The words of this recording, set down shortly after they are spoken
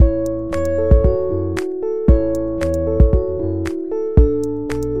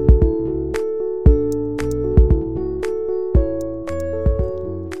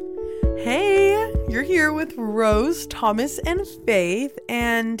Thomas and Faith,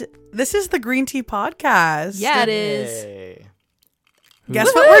 and this is the Green Tea Podcast. Yeah, it is. Hey. Guess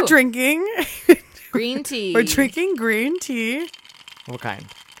Woohoo! what we're drinking? Green tea. We're drinking green tea. What kind?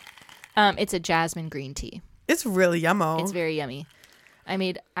 It's a jasmine green tea. It's really yummo. It's very yummy. I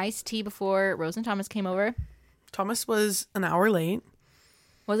made iced tea before Rose and Thomas came over. Thomas was an hour late.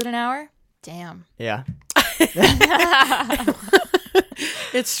 Was it an hour? Damn. Yeah.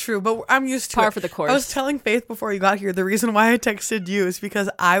 It's true, but I'm used to Par it. for the course. I was telling Faith before you got here, the reason why I texted you is because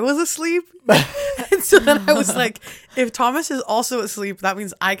I was asleep. And so then I was like, if Thomas is also asleep, that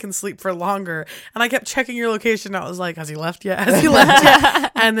means I can sleep for longer. And I kept checking your location. I was like, has he left yet? Has he left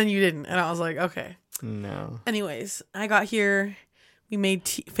yet? And then you didn't. And I was like, okay. No. Anyways, I got here. We made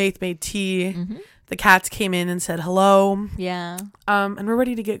tea. Faith made tea. Mm-hmm. The cats came in and said hello. Yeah. And we're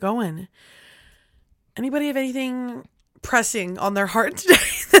ready to get going. Anybody have anything pressing on their heart today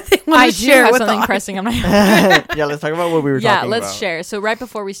that they want to share have with something us? pressing on my heart. Yeah, let's talk about what we were talking about. Yeah, let's share. So right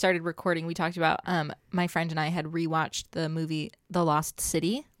before we started recording, we talked about my friend and I had rewatched the movie The Lost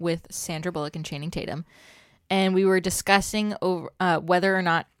City with Sandra Bullock and Channing Tatum. And we were discussing over whether or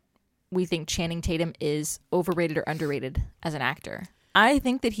not we think Channing Tatum is overrated or underrated as an actor. I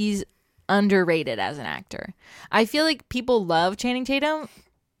think that he's underrated as an actor. I feel like people love Channing Tatum,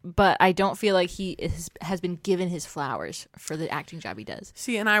 but I don't feel like he has been given his flowers for the acting job he does.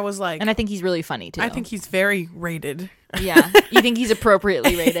 See, and I was like, And I think he's really funny too. I think he's very rated. Yeah. You think he's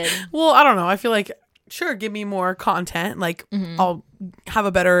appropriately rated? Well, I don't know. I feel like, sure, give me more content. Like, I'll have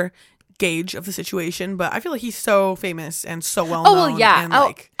a better gauge of the situation. But I feel like he's so famous and so well known. Oh, well, yeah. And,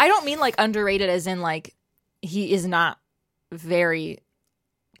 like, I don't mean like underrated as in like he is not very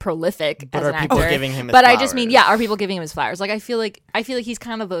prolific But as an are people actor. giving him his But I just mean, flowers? yeah, are people giving him his flowers? Like I feel like he's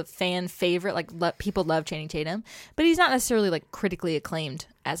kind of a fan favorite. Like people love Channing Tatum, but he's not necessarily like critically acclaimed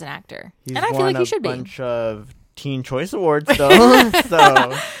as an actor. He's and I feel like he should a be. bunch of Teen Choice Awards, though.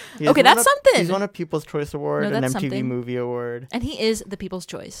 So Okay, that's something. He's won a People's Choice Award, No, an that's MTV something. Movie Award. And he is the people's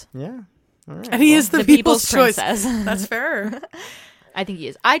choice. Yeah. All right. and he is the people's choice. princess. That's fair. I think he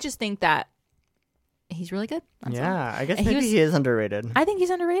is. I just think that he's really good. That's all. Yeah, I guess And he maybe was- he is underrated. I think he's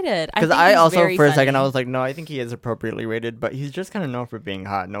underrated. Because think I he's also, very for a second, funny. I was like, no, I think he is appropriately rated, but he's just kind of known for being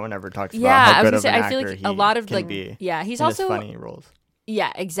hot. No one ever talks Yeah, about how I was good gonna of say, an I feel actor like he a lot of can like, be yeah, he's in his also funny roles.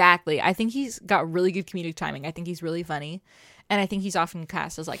 Yeah, exactly. I think he's got really good comedic timing. I think he's really funny. And I think he's often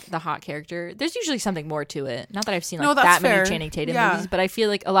cast as like the hot character. There's usually something more to it. Not that I've seen like No, that's that fair. many Channing Tatum Yeah. movies, but I feel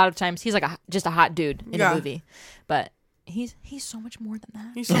like a lot of times he's like just a hot dude in Yeah. a movie. But he's so much more than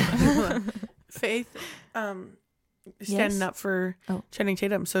that. He's so Faith, standing Yes? up for Oh. Channing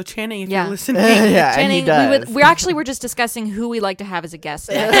Tatum. So Channing, if Yeah. you're listening, Yeah, and he Channing, does. we actually were just discussing who we like to have as a guest.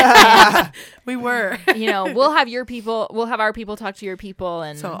 And, we were. you know, we'll have our people talk to your people,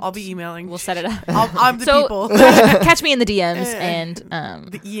 and So I'll be emailing. we'll set it up. I'm the So- people. Catch me in the DMs and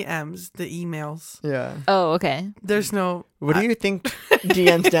The EMs, the emails. Yeah. oh, okay. There's no What do you think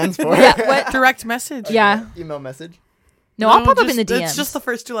GM stands for? Yeah, what? direct message. Yeah. Email message? No, I'll pop up in just- the DMs. It's just the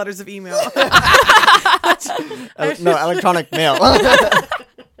first two letters of email. No, electronic mail.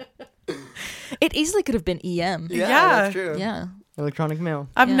 It easily could have been EM. Yeah. that's true. Yeah. Electronic mail.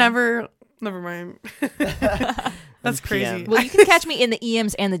 I've Yeah. never mind. That's And crazy. PM. Well, you can catch me in the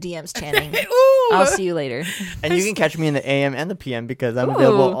EMs and the DMs, Channing. Ooh. I'll see you later. And you can catch me in the AM and the PM because I'm Ooh.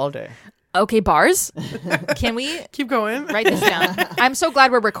 available all day. Okay, bars. Can we Keep going. write this down? I'm so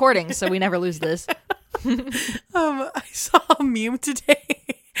glad we're recording, so we never lose this. I saw a meme today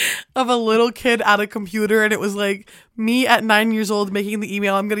of a little kid at a computer, and it was like me at 9 years old making the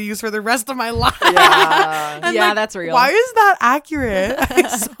email I'm going to use for the rest of my life. Yeah. And, Yeah, like, that's real. Why is that accurate? I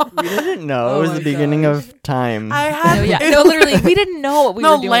saw. We didn't know. Oh it was my the beginning gosh. of time. I had No, yeah. No, literally, we didn't know what we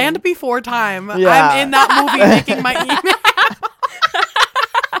no were doing. Land Before Time. Yeah. I'm in that movie making my email.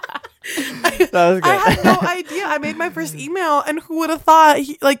 That was good. I had no idea. I made my first email, and who would have thought?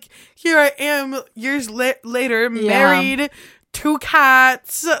 Here I am, years later, married, 2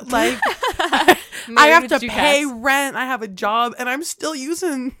 cats. Like, I Married have with to 2 pay cats. rent. I have a job, and I'm still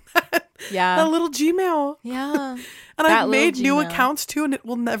using that Yeah. little Gmail. Yeah. And That I've made little new Gmail. accounts too, and it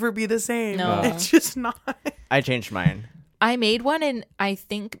will never be the same. No. It's just not. I changed mine. I made one in, I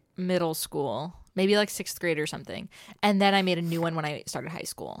think, middle school. Maybe like 6th grade or something. And then I made a new one when I started high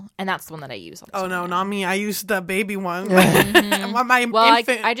school. And that's the one that I use all the Oh time no, now. not me. I used the baby one. my Well,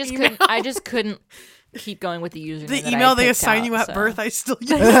 infant I just email. couldn't. I just couldn't keep going with the username. The that I email they picked assign out, you at so. birth, I still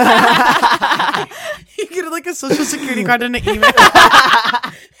use. You get like a social security card and an email.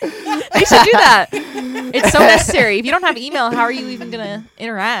 They should do that. It's so necessary. If you don't have email, how are you even gonna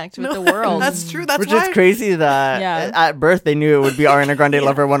interact with the world? That's true. That's Which why. is crazy that Yeah. at birth they knew it would be Ariana Grande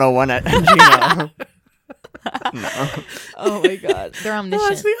Lover 101 at Gmail. Oh my god, they're Well, omniscient.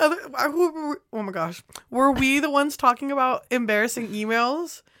 that's the other. Oh my gosh, were we the ones talking about embarrassing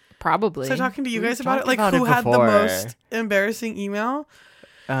emails? Probably. So talking to you We've guys about it, talked like about who it had the before. most embarrassing email?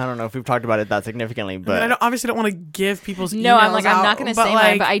 I don't know if we've talked about it that significantly, I mean, but obviously don't want to give people's emails No, I'm like, I'm not out, gonna but, say like,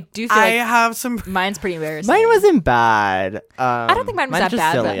 mine, but I do feel I like have some. mine's pretty embarrassing. mine wasn't bad. I don't think mine was that just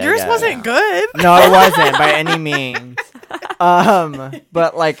bad, silly, but- I Yours guess. wasn't good. No, it wasn't by any means.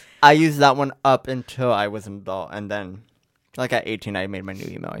 But like I used that one up until I was an adult, and then like at 18, I made my new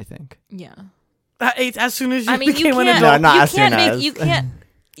email. I think. Yeah. As soon as you I mean, you became an can't. No, adult. not you as can't soon make. as. You can't.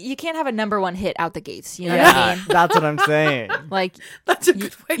 You can't have a number one hit out the gates. You know what I Yeah, mean? that's what I'm saying. Like That's a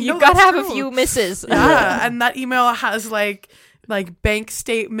good way. you No, gotta that's have a true. few misses. Yeah, and that email has like bank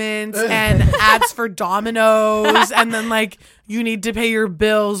statements and ads for Domino's, and then like you need to pay your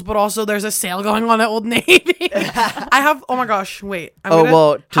bills, but also there's a sale going on at Old Navy. I have. Oh my gosh! Wait.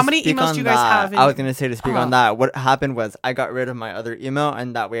 How To many speak emails on do you guys that, have? I was gonna say to speak Oh. on that. What happened was I got rid of my other email,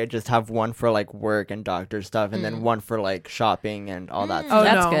 and that way I just have one for like work and doctor stuff, and then one for like shopping and all that. Oh, stuff.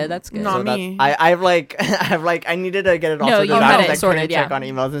 That's no. good. That's good. Not So me. I've like I needed to get it all No, sorted you out. had I it like, sorted, couldn't yeah. check on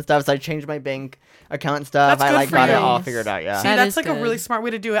emails and stuff, so I changed my bank account and stuff. That's I good like for got it you. all figured out. Yeah. See, That that's is like a good. really smart way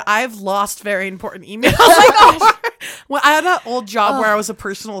to do it. I've lost very important emails. Oh well, I had an old job where I was a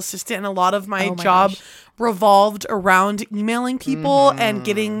personal assistant, and a lot of my Oh my job gosh. revolved around emailing people and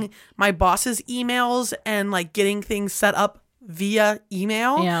getting my boss's emails and like getting things set up via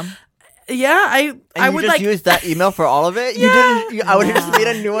email. Yeah. Yeah, I And you would just like used that email for all of it. You didn't. I would have just made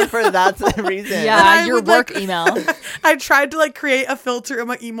a new one for that reason. Yeah. I Your would, work like- email. I tried to like create a filter in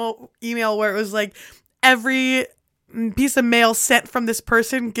my email where it was like every piece of mail sent from this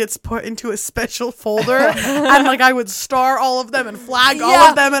person gets put into a special folder, and like I would star all of them and flag all Yeah.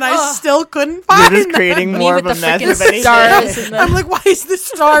 of them, and I still couldn't You're find just them. creating Me more with of a the mess frickin' of anything. stars and the- I'm like, why is this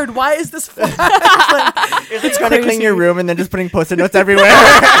starred? Why is this flagged? Like, You're just trying to clean crazy. your room and then just putting post-it notes everywhere.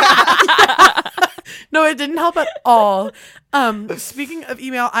 no, it didn't help at all. Speaking of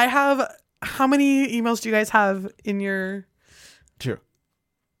email, I have. How many emails do you guys have in your? True.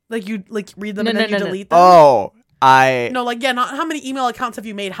 Like you read them No, and then no, you no. delete them. Oh, No, like not how many email accounts have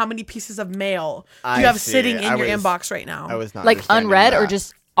you made? How many pieces of mail do I you have see. sitting in I your was- inbox right now? I was not Like understanding unread or that.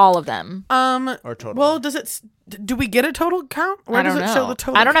 just all of them? or total. Well, does it? Do we get a total count? Where I don't does it know. show the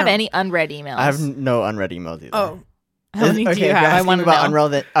total? I don't have count? any unread emails. I have no unread emails either. Oh, How many okay, do you if you're have? I asking want to about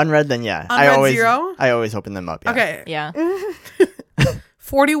know. unread, then yeah. Unread zero? I always open them up. Yeah. okay. Yeah.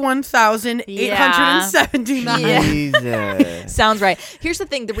 41,879. Yeah. Jesus. Sounds right. Here's the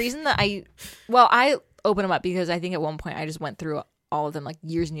thing. The reason that I open them up because I think at one point I just went through all of them like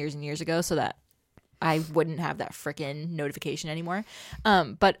years and years and years ago so that I wouldn't have that freaking notification anymore.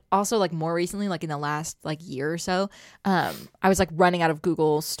 But also like more recently, like in the last like year or so, I was like running out of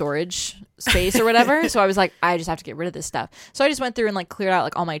Google storage space or whatever. So I was like, I just have to get rid of this stuff. So I just went through and like cleared out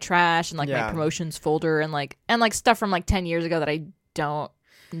like all my trash and like Yeah. my promotions folder and like stuff from like 10 years ago that I don't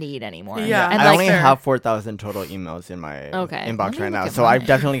need anymore. Yeah. And I like only fair. have 4,000 total emails in my Okay, let inbox me right look now. at So I mine.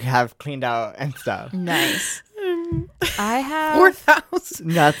 definitely have cleaned out and stuff. Nice. I have 4,000.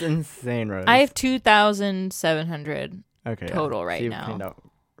 That's insane, Rose. I have 2,700 okay, yeah. total right you've now. cleaned out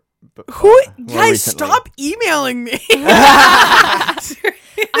Who? more Guys, recently. stop emailing me.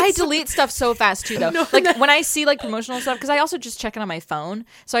 I delete stuff so fast too, though. No, like no. when I see like promotional stuff, because I also just check it on my phone.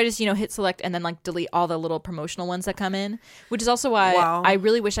 So I just hit select and then like delete all the little promotional ones that come in, which is also why Wow. I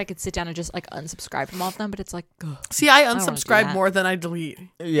really wish I could sit down and just like unsubscribe from all of them. But it's like, ugh. See, I wanna do unsubscribe that. more than I delete.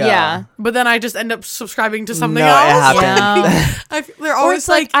 Yeah. But then I just end up subscribing to something No, it else. happens. They're Or always it's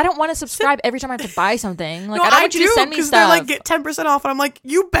like I don't want to subscribe every time I have to buy something. Like no, I don't want you to send me because stuff. they're like get 10% off, and I'm like,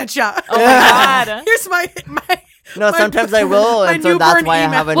 you betcha. Oh my god. Here's my No, my- sometimes I will, my and so that's newborn why I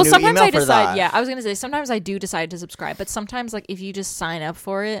email. have a Well, new sometimes email I for decide. that. Yeah, I was gonna say sometimes I do decide to subscribe, but sometimes like if you just sign up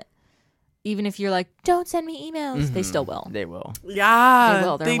for it, even if you're like, don't send me emails, they still will. They will. Yeah, They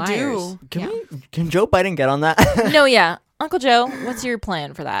will. They're they liars. do. Yeah. Can Joe Biden get on that? No, yeah, Uncle Joe, what's your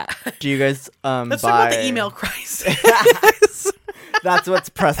plan for that? Do you guys Let's buy... talk about the email crisis. That's what's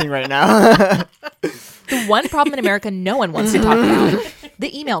pressing right now. The one problem in America no one wants to talk about: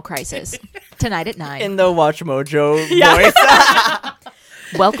 the email crisis. Tonight at 9. In the Watch Mojo voice.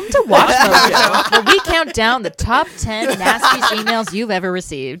 Welcome to Watch Mojo, where we count down the top 10 nastiest emails you've ever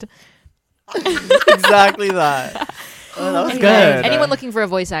received. Exactly that. Oh, that was Anyway, good. anyone looking for a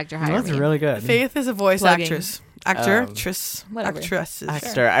voice actor, hire That's me. really good. Faith is a voice Plugging. actress. Actress. Whatever. Actresses.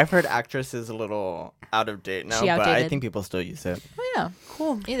 Actor. I've heard actress is a little out of date now, She but I outdated. think people still use it. Oh, yeah,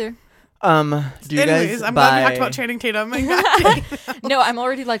 Cool. either. Do you Anyways, guys I'm glad we buy... talked about Channing Tatum. No, I'm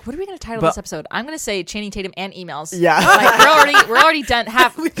already like, what are we going to title this episode? I'm going to say Channing Tatum and emails. Yeah. Like we're already done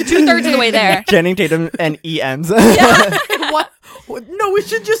 2/3 of the way there. Channing Tatum and EMs. Yeah. What? No, we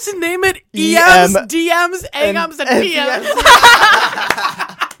should just name it EM, EMs, DMs, AMs, and PMs.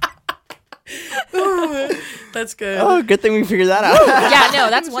 That's good. Oh, good thing we figured that out. Yeah, no,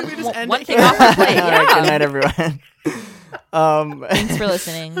 that's one thing off our plate. All right, Yeah. good night, everyone. Thanks for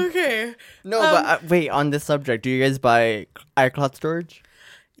listening. Okay. No, but wait, on this subject, do you guys buy iCloud storage?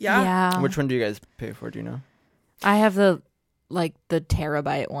 Yeah. Which one do you guys pay for? Do you know? I have the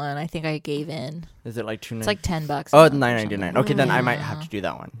terabyte one. I think I gave in. Is it like $2.99? It's like $10. Oh, $9.99. Okay, then I might have to do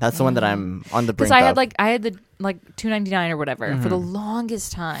that one. That's the one that I'm on the brink Because of. I had the $2.99 or whatever for the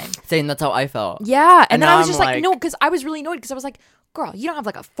longest time. Saying that's how I felt. Yeah, and then now I was I'm just like, no, because I was really annoyed because I was like, girl, you don't have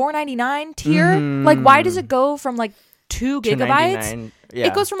like a $4.99 tier. Like, why does it go from like 2 gigabytes? Yeah.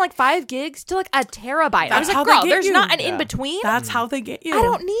 It goes from like 5 gigs to like a terabyte. That's I was how like, they girl, get there's you. not an in between. That's how they get you. I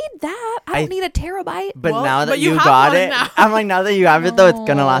don't need that. I don't need a terabyte. But Well, now that but you you have got one it, now. I'm like, now that you have it, though, it's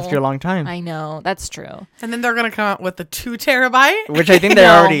going to last you a long time. I know, that's true. And then they're gonna come out with the 2 terabyte. Which I think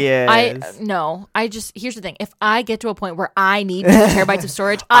there already is. Here's the thing. If I get to a point where I need 2 terabytes of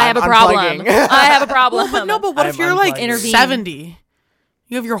storage, I have a problem. unplugging. I have a problem. But what if I'm you're like unplugging. 70?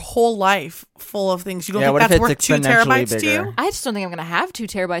 You have your whole life full of things. You don't Yeah, think what if that's it's worth 2 exponentially terabytes to bigger? you? I just don't think I'm going to have 2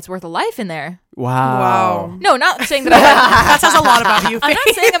 terabytes worth of life in there. Wow. No, not saying that That says a lot about you. I'm not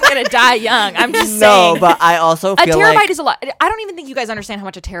Faith. saying I'm going to die young. I'm just No, saying. but I also A feel terabyte like... is a lot. I don't even think you guys understand how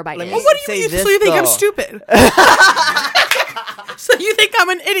much a terabyte Let is. me Well, what do say you mean? this, So you think I'm though. stupid? So you think I'm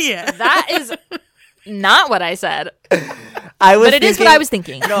an idiot? That is not what I said. I was But it is what I was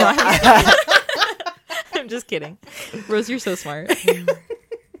thinking. No, I'm just kidding. Rose, you're so smart.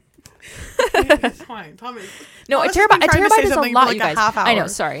 It's fine, Tommy. No, a Thomas has been terabyte trying to say is a something for lot, like you a guys. half I know, hour.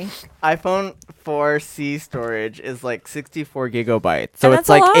 sorry. iPhone 4C storage is like 64 gigabytes. So And it's that's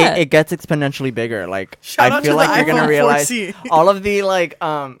a like lot. it gets exponentially bigger. Like Shout I out feel to like the you're gonna iPhone realize 4C. all of the like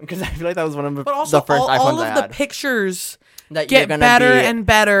because I feel like that was one of But also, the first all iPhones I of the had. pictures That you're get gonna better be- and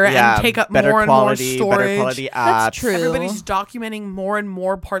better yeah, and take up better more quality, and more storage. better quality apps. That's true. Everybody's documenting more and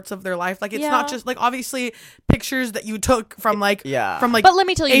more parts of their life. Like it's not Yeah. just like obviously pictures that you took from like Yeah. from But let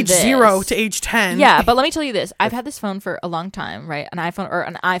me tell you age this. 0 to age 10. Yeah, but let me tell you this. I've had this phone for a long time, right? An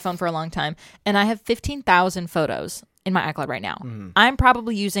iPhone for a long time. And I have 15,000 photos in my iCloud right now. Mm-hmm. I'm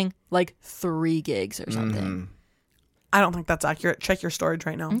probably using like 3 gigs or something. I don't think that's accurate. Check your storage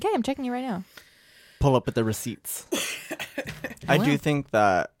right now. Okay, I'm checking you right now. Pull up with the receipts. I do think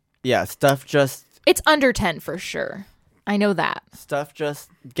that stuff just It's under 10 for sure. I know that.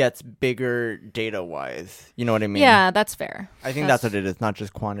 gets bigger data wise. You know what I mean? Yeah, that's fair. I think that's what it is, not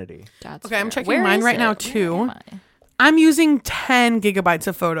just quantity. That's Okay, I'm fair. checking Where mine is right it? now, Where too. am I? I'm using 10 gigabytes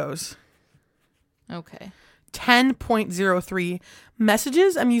of photos. Okay. 10.03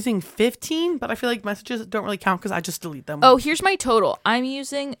 messages. I'm using 15, but I feel like messages don't really count because I just delete them. Oh, here's my total. I'm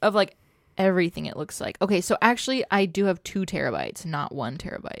using of like everything it looks like. Okay, so actually I do have 2 terabytes, not 1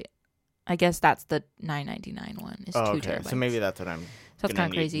 terabyte. I guess that's the $9.99 one is 2 terabytes. So maybe that's what I'm So that's gonna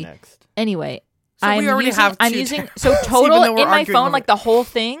kind of need crazy. next. Anyway, So we already have I'm 2 using terabytes, so total even though we're in my arguing phone, over like it. the whole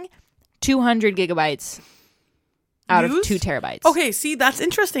thing, 200 gigabytes out of Used? 2 terabytes. Okay, see, that's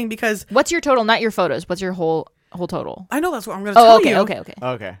interesting because What's your total? Not your photos. What's your whole total? I know that's what I'm going to Oh, tell okay, you. okay.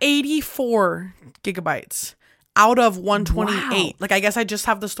 Okay. 84 gigabytes out of 128. Wow. Like I guess I just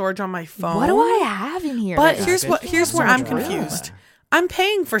have the storage on my phone. What do I have in here? But that here's is- here's where I'm much room. confused. I'm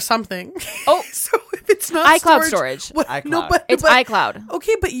paying for something. Oh. So if it's not iCloud storage. what, No, iCloud. but It's but, iCloud.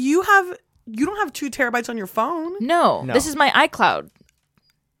 Okay, but you don't have 2 terabytes on your phone. No, No. this is my iCloud.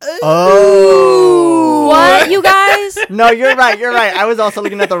 Oh. What, you guys? No, you're right. You're right. I was also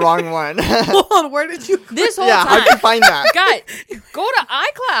looking at the wrong one. Hold on, where did you? This whole yeah, how'd time. you find that? Guys, go to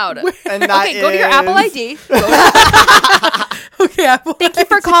iCloud. And that Okay, go to your Apple is- ID. Okay, Apple. Thank you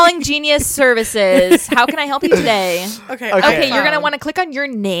for calling Genius Services. How can I help you today? Okay, Okay, you're iCloud. going to want to click on your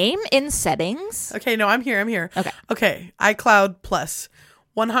name in settings. Okay, no, I'm here. Okay. Okay, iCloud Plus.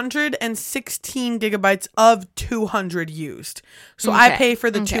 116 gigabytes of 200 used. So I Okay. pay for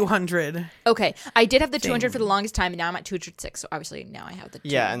the Okay. 200. Okay, I did have the 200 for the longest time, and now I'm at 206. So obviously now I have the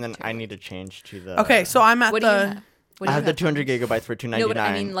 200. Yeah, and then I need to change to the. Okay, so I'm at What do you the. have? What do I you have the 200 gigabytes for $2.99. No, but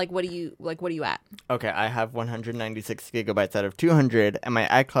I mean, what are you at? Okay, I have 196 gigabytes out of 200, and my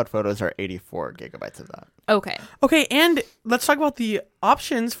iCloud photos are 84 gigabytes of that. Okay. Okay, and let's talk about the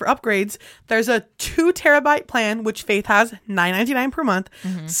options for upgrades. There's a 2 terabyte plan, which Faith has, $9.99 per month.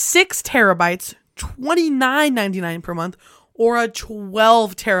 6 terabytes, $29.99 per month, or a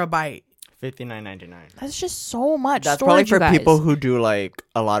 12 terabyte $59.99. That's just so much. That's storage, probably for you people guys. who do like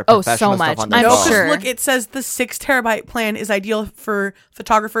a lot of Oh, so professional much. stuff on their I'm No, phone. sure. look, it says the 6 terabyte plan is ideal for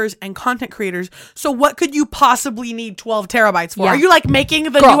photographers and content creators. So what could you possibly need 12 terabytes for? Yeah. Are you like making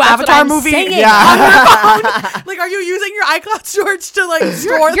the Girl, new that's what Avatar I'm movie saying. on your phone? Like, are you using your iCloud storage to like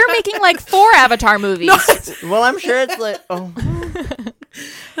store? You're making like 4 Avatar movies. Well, I'm sure it's like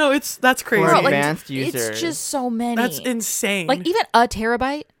No, that's crazy. For Girl, like, advanced users. It's just so many. That's insane. Like even a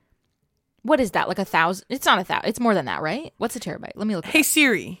terabyte. What is that? Like 1,000? It's not 1,000. It's more than that, right? What's a terabyte? Let me look. Hey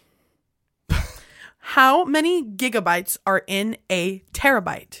Siri, how many gigabytes are in a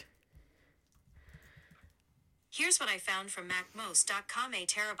terabyte? Here's what I found from MacMost.com. A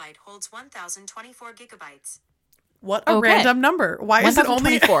terabyte holds 1,024 gigabytes. What a Okay. random number. Why is it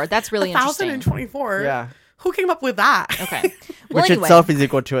only 1,024? That's really interesting. 1,024? yeah, Who came up with that? Okay. Well, which anyway. itself is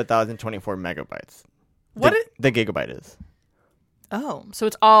equal to 1,024 megabytes. What the gigabyte is? Oh, so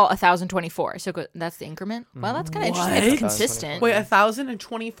it's all 1,024. So that's the increment. Well, that's kind of interesting. What? It's consistent. Wait,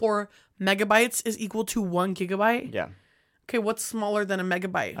 1,024 megabytes is equal to 1 gigabyte? Yeah, Okay, what's smaller than a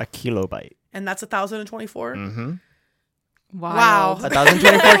megabyte? a kilobyte. And that's 1,024? Mm-hmm. Wow.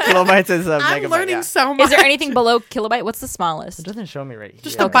 1,024 kilobytes is a I'm megabyte. learning yeah. so much. Is there anything below kilobyte? What's the It smallest? doesn't show me right here.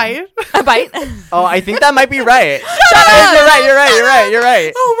 Just a byte? A byte? Oh, I think that might be right. Shut up! You're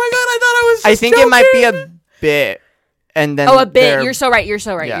right. Oh my god, I thought I was just I think it might be joking. a bit, and then Oh, a bit. they're- You're so right. Yeah.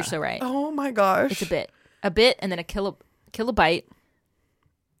 You're so right. Oh my gosh. It's a bit. A bit and then a kilobyte.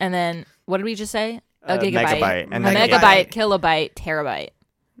 And then what did we just say? A gigabyte. megabyte, A and megabyte, kilobyte, terabyte.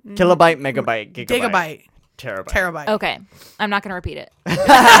 kilobyte, megabyte, gigabyte, Gigabyte. terabyte. Terabyte. Okay. I'm not going to repeat it.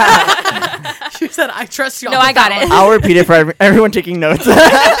 She said, I trust you. No, I got it. I'll repeat it for everyone taking notes.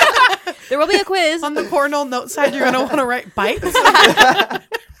 There will be a quiz. On the Cornell note side, you're going to want to write bites?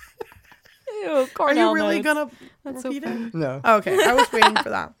 Ew, Are Cornell you really notes. going to That's so repeat it? No, Okay, I was waiting for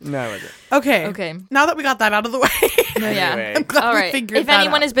that. no, it wasn't. Okay. Okay. Now that we got that out of the way, No, yeah. Anyway. I'm glad All we right. figured If that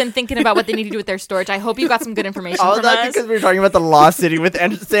anyone out. has been thinking about what they need to do with their storage, I hope you got some good information All from that us. because we were talking about the Lost City with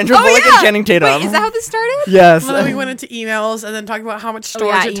Sandra Oh, Bullock yeah. and Channing Tatum. Wait, is that how this started? Yes. Well, then we went into emails and then talking about how much Oh,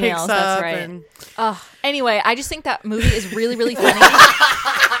 storage yeah, it takes emails, up. that's right. And Anyway, I just think that movie is really, really funny.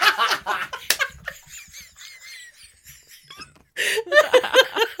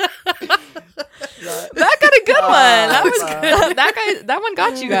 That got a good one. That was good. That one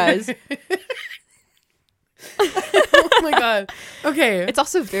got you guys. oh my god. Okay. It's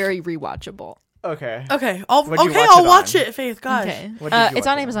also very rewatchable. Okay. Okay. I'll What'd you watch I'll it watch on? it, Faith. Gosh. Okay. What did you It's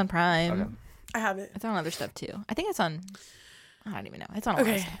watch on it Amazon Prime. Okay. I have it. It's on other stuff too. I think it's on. I don't even know. It's on a lot of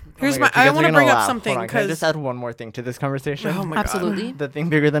Okay. stuff. Here's Oh my. God, you I guys want are to gonna bring up laugh. something Hold on, can I because. just add one more thing to this conversation? Oh my god. Absolutely. The thing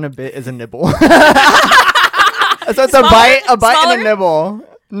bigger than a bit is a nibble. So it's a bite and Smaller? a nibble.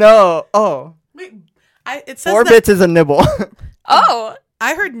 No. Oh. Wait. It says 4 that bits is a nibble. Oh,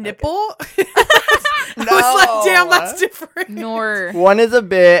 I heard nipple. I was like, damn, that's different. nor. 1 is a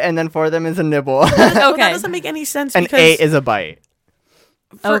bit, and then 4 of them is a nibble. Well, that Okay. doesn't make any sense And because 8 is a bite.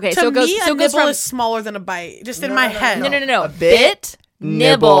 Okay, to so it goes- me, so a it goes nibble from- is smaller than a bite, just in No, my no, no, head. No. A Bit,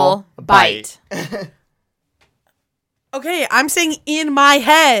 nibble, bite. Okay, I'm saying in my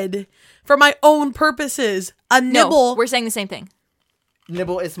head for my own purposes. A No, nibble. we're saying the same thing.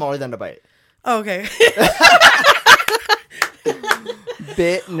 Nibble is smaller than a bite. Okay.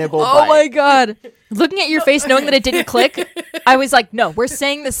 Bit, nibble, Oh bite. my god. Looking at your face, knowing that it didn't click, I was like, no, we're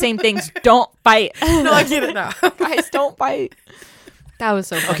saying the same things. Don't bite. No, I get it now. Guys, don't bite. That was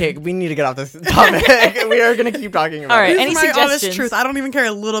so funny. Okay, we need to get off this topic. We are going to keep talking about All right, it. This any is my honest suggestions? truth. I don't even care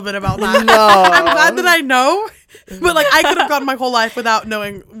a little bit about that. No. I'm glad that I know, but like I could have gone my whole life without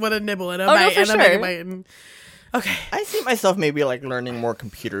knowing what a nibble and a Oh, no, bite for and a sure. megabyte. And okay, I see myself maybe like learning more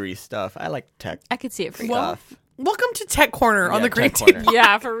computery stuff. I like tech I could see it for you. Well, stuff. welcome to Tech Corner on Yeah, the Green Tech Corner. Table.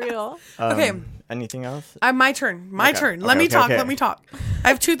 Yeah, for real. Okay. Anything else? My turn. My Okay, turn. okay, Let me okay, talk. okay. Let me talk. I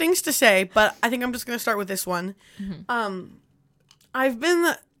have 2 things to say, but I think I'm just going to start with this one. I've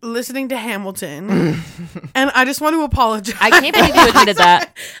been listening to Hamilton, and I just want to apologize. I can't believe you admitted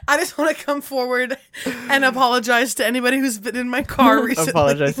that. I just want to come forward and apologize to anybody who's been in my car recently.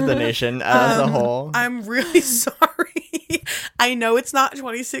 Apologize to the nation as a whole. I'm really sorry. I know it's not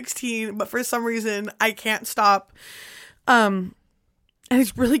 2016, but for some reason I can't stop. And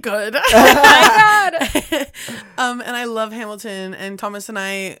it's really good. Oh my god. And I love Hamilton. And Thomas and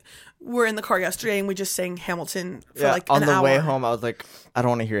I were in the car yesterday, and we just sang Hamilton for like on an the hour. way home, I was like, I don't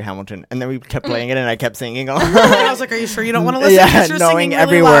want to hear Hamilton. And then we kept playing it, and I kept singing along. And I was like, "Are you sure you don't want to listen? Yeah, 'Cause you're knowing singing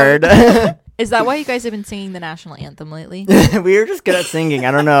every really loud." word. Is that why you guys have been singing the national anthem lately? We were just good at singing.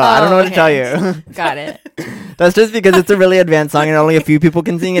 I don't know. I don't know what to tell okay. you. Got it. That's just because it's a really advanced song, and only a few people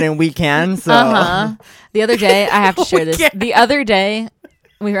can sing it, and we can. So The other day, I have to share this. can't. The other day,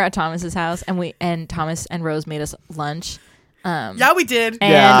 Thomas's house, and Thomas and Rose made us lunch. Yeah, we did.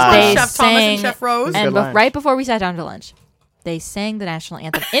 And Yeah. they Chef sang, Thomas and Chef Rose. and Good lunch. right before we sat down to lunch, they sang the national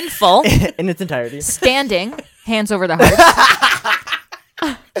anthem in full, In its entirety. standing, hands over the heart.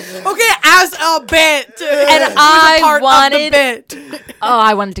 Okay, as a bit. And I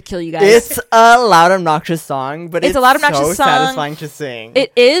wanted to kill you guys. It's a loud, obnoxious song, but it's a loud, obnoxious so song. satisfying to sing.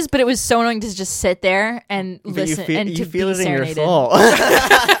 It is, but it was so annoying to just sit there and But listen and you to feel be it in your serenaded. soul.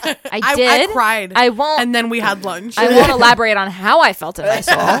 I did. I cried. I won't. And then we had lunch. I won't elaborate on how I felt in my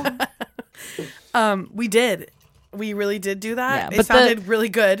soul. We did. We really did do that. Yeah, It sounded really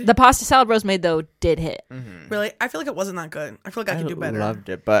good. The pasta salad Rose made though did hit. Really, I feel like it wasn't that good. I feel like I could do better. Loved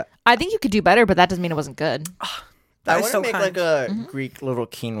it, but I think you could do better, but that doesn't mean it wasn't good. That I is want to so make kind. like a Greek little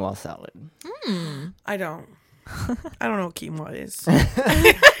quinoa salad. I don't. I don't know what quinoa is.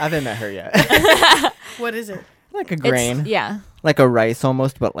 I haven't met her yet. What is it? Like a grain, Yeah. like a rice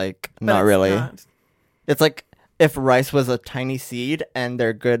almost, but like But not it's really. not. It's like if rice was a tiny seed, and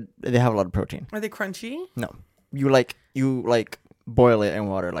they're good. They have a lot of protein. Are they crunchy? No, you like boil it in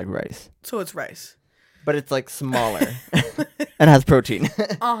water like rice, So it's rice. but it's like smaller and has protein.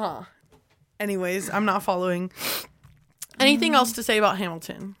 Anyways, I'm not following. Anything else to say about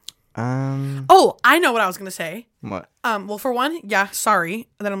Hamilton? What? I know what I was gonna say. Well, for one, yeah, sorry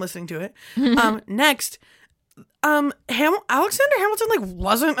that I'm listening to it. Next, Alexander Hamilton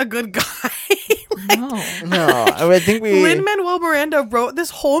wasn't a good guy. No, I think we. Lin-Manuel Miranda wrote this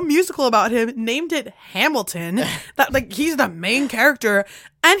whole musical about him, named it Hamilton. That he's the main character,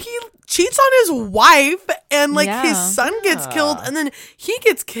 and he cheats on his wife, and his son gets killed, and then he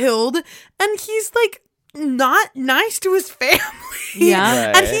gets killed, and he's not nice to his family. Yeah.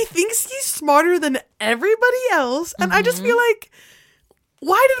 Right. And he thinks he's smarter than everybody else. And I just feel like,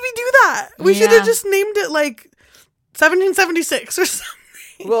 why did we do that? We should have just named it 1776 or something.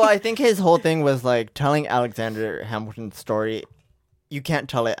 Well, I think his whole thing was telling Alexander Hamilton's story. You can't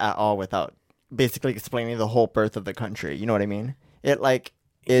tell it at all without basically explaining the whole birth of the country. You know what I mean? It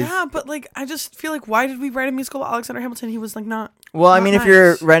is. Yeah, but I just feel why did we write a musical about Alexander Hamilton? He was not. Well, I not mean, nice. if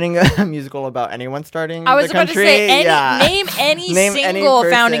you're writing a musical about anyone starting I was the about country, to say, yeah. name any Name any single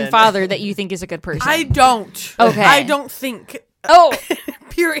person. founding father that you think is a good person. I don't. Okay. I don't think. Oh,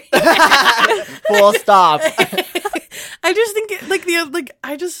 Period. Full stop. I just think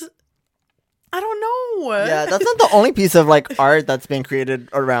I don't know. Yeah, that's not the only piece of art that's been created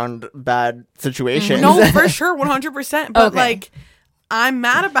around bad situations. No, for sure, 100%. But Okay. I'm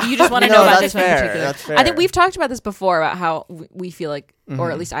mad about. you just want to No, know about that's this one in fair, particular. that's I think fair. we've talked about this before about how we feel like,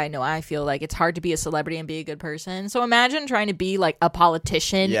 or at least I feel like it's hard to be a celebrity and be a good person. So imagine trying to be a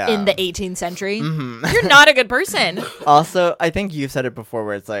politician Yeah. in the 18th century. You're not a good person. Also, I think you've said it before,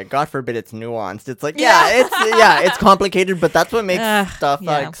 where it's God forbid it's nuanced. It's Yeah. it's complicated, but that's what makes Ugh, stuff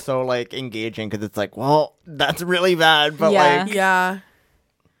yeah. so engaging, because it's well, that's really bad, but Yeah. Yeah.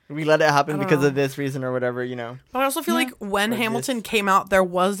 we let it happen because know. of this reason or whatever, But I also feel when Hamilton came out, there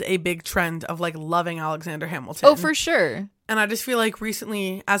was a big trend of loving Alexander Hamilton. Oh, for sure. And I just feel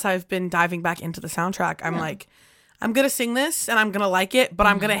recently, as I've been diving back into the soundtrack, I'm I'm gonna sing this and I'm gonna like it, but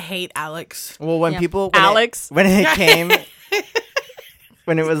I'm gonna hate Alex. Well, when Yeah. people Alex. when it came.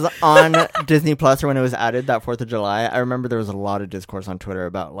 When it was on Disney Plus, or when it was added that 4th of July, I remember there was a lot of discourse on Twitter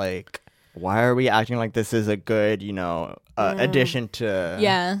about why are we acting like this is a good, addition to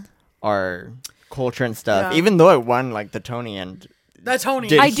Yeah. our culture and stuff, Yeah. even though it won the Tony and The Tony.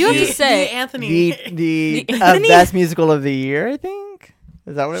 Did I do have to he- say, the Anthony. the Anthony? best musical of the year, I think.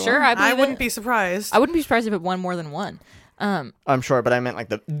 Is that what it Sure, was? I believe I wouldn't it. be surprised. I wouldn't be surprised if it won more than one. I'm sure, but I meant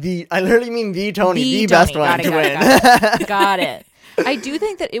the I literally mean the Tony, the Tony. best one Got it, to got it, win. got it. Got it. I do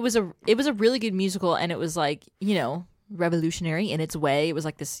think that it was a really good musical, and it was revolutionary in its way. It was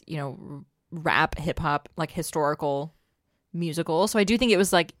this rap, hip hop, historical musical. So I do think it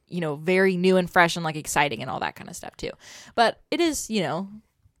was very new and fresh and exciting and all that kind of stuff too. But it is,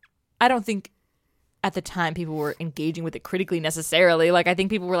 I don't think at the time people were engaging with it critically necessarily. I think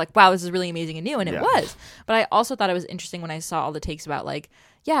people were wow, this is really amazing and new, and it was. But I also thought it was interesting when I saw all the takes about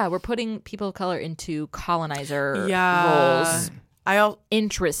we're putting people of color into colonizer roles.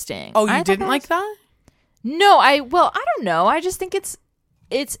 Interesting. Oh, you I thought didn't that like was- that? No, I don't know. I just think it's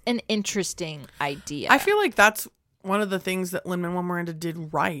an interesting idea. I feel that's one of the things that Lin-Manuel Miranda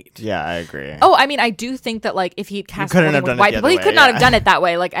did right. Yeah, I agree. Oh, I mean, I do think that if he had cast couldn't everything have with done it white the people, other he way, could not yeah. have done it that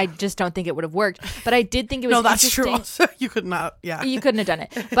way. I just don't think it would have worked. But I did think it was No, that's true. interesting. Also, you could not. Yeah. You couldn't have done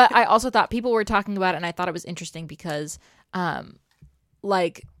it. But I also thought people were talking about it, and I thought it was interesting because,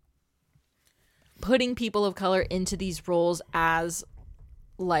 putting people of color into these roles as,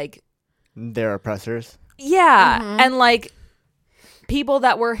 They're oppressors. yeah, and people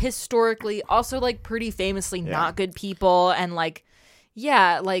that were historically also like pretty famously not good people, and like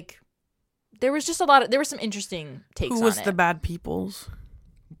there was just there was some interesting takes on it. Who was the bad peoples?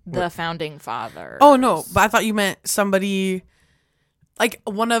 The founding father. Oh no, but I thought you meant somebody like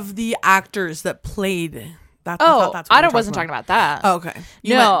one of the actors that played that. I wasn't talking about that. Oh, okay.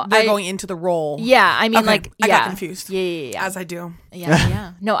 They're going into the role. Yeah, I mean, okay. I got confused. Yeah. As I do.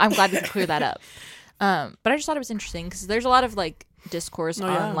 Yeah. No, I'm glad we could clear that up. But I just thought it was interesting because there's a lot of like discourse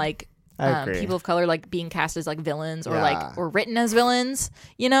on like people of color like being cast as like villains or like or written as villains,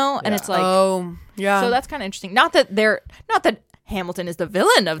 you know, and it's like so that's kind of interesting. Not that Hamilton is the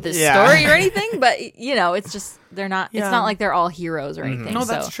villain of this story or anything, but you know, it's just they're not. It's not like they're all heroes or anything. No,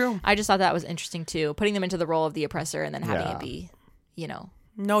 that's true. I just thought that was interesting too, putting them into the role of the oppressor and then having it be, you know.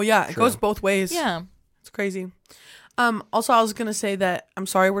 No, it goes both ways. Yeah, it's crazy. Also, I was gonna say that I'm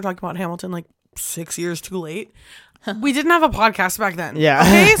sorry we're talking about Hamilton like 6 years too late. We didn't have a podcast back then. Yeah.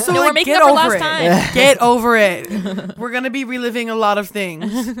 Okay, so we're making up for last time. Get over it. We're gonna be reliving a lot of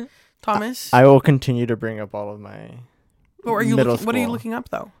things. Thomas, I will continue to bring up all of my. What are you looking up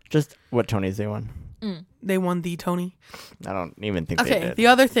though? Just what Tony's they won. They won the Tony. I don't even think they did. The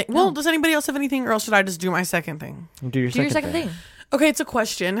other thing. Well, does anybody else have anything, or else should I just do my second thing? Do your second thing. Okay, it's a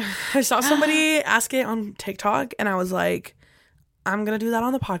question. I saw somebody ask it on TikTok, and I was like, I'm gonna do that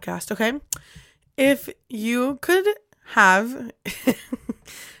on the podcast. Okay, if you could have,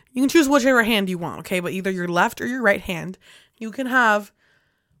 you can choose whichever hand you want. Okay, but either your left or your right hand. You can have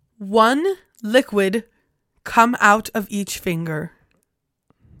one liquid come out of each finger.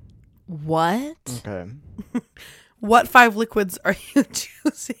 What? Okay. What 5 liquids are you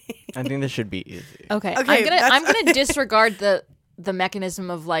choosing? I think this should be easy. Okay. I'm gonna disregard the mechanism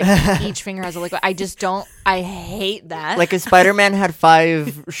of like each finger has a liquid. I just don't. I hate that. Like if Spider-Man had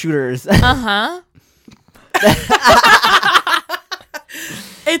 5 shooters. It's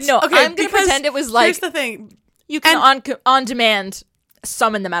no. Okay, I'm gonna pretend it was like. Here's the thing. You can on demand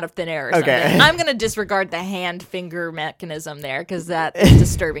summon them out of thin air or something. Okay. I'm gonna disregard the hand finger mechanism there because that is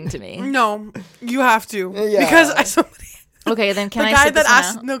disturbing to me. No, you have to because somebody. Okay, then can the I guy sit that this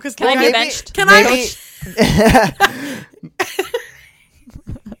asked out? no because Can I be benched? Can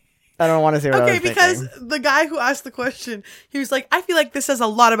I don't want to say what I was because thinking. the guy who asked the question, he was like, I feel like this says a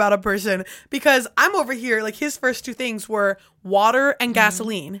lot about a person because I'm over here, like his first 2 things were water and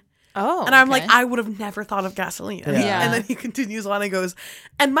gasoline. Oh, and I'm like, I would have never thought of gasoline. And, Yeah. and then he continues on and goes,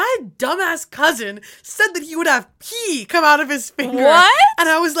 and my dumbass cousin said that he would have pee come out of his finger. What? And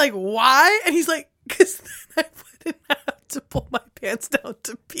I was like, why? And he's like, because then I wouldn't have to pull my pants down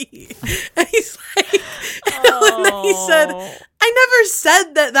to pee. And he's like, and then he said, I never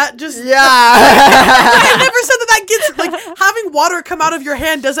said that just. Yeah. I never said that gets, like, having water come out of your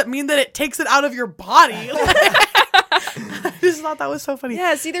hand doesn't mean that it takes it out of your body. I just thought that was so funny.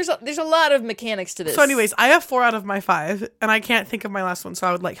 Yeah, see, there's a lot of mechanics to this. So anyways, I have 4 out of my 5, and I can't think of my last one, so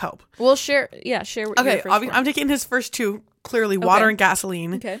I would like help. We'll share. Yeah, share. Okay, I'm taking his first 2, clearly water and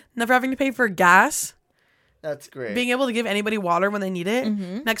gasoline. Okay. Never having to pay for gas. That's great. Being able to give anybody water when they need it.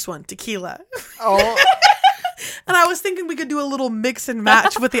 Mm-hmm. Next one, tequila. Oh. And I was thinking we could do a little mix and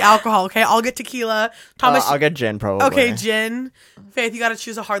match with the alcohol. Okay, I'll get tequila. Thomas, I'll get gin probably. Okay, gin. Faith, you got to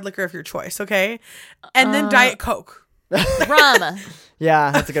choose a hard liquor of your choice. Okay, and then Diet Coke. Rum.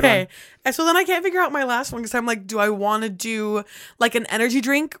 Yeah, that's a good one. And so then I can't figure out my last one because I'm like, do I want to do like an energy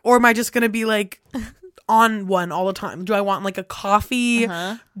drink or am I just going to be like on one all the time? Do I want like a coffee?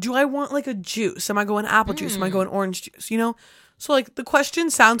 Do I want like a juice? Am I going apple juice? Am I going orange juice? You know? So like the question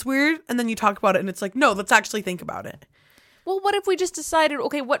sounds weird and then you talk about it and it's like, no, let's actually think about it. Well, what if we just decided,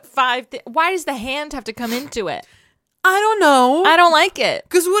 okay, what 5? Why does the hand have to come into it? I don't know. I don't like it.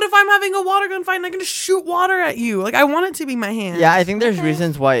 Because what if I'm having a water gun fight and I can just shoot water at you? Like, I want it to be my hand. Yeah, I think there's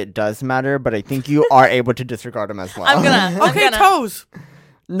reasons why it does matter, but I think you are able to disregard them as well. I'm gonna. Okay, toes.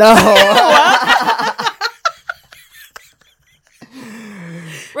 No.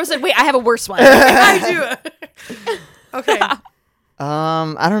 Rose said, wait, I have a worse one. I do. Okay.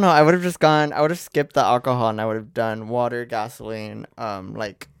 I don't know. I would have skipped the alcohol and I would have done water, gasoline,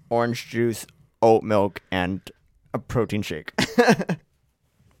 like orange juice, oat milk, and a protein shake.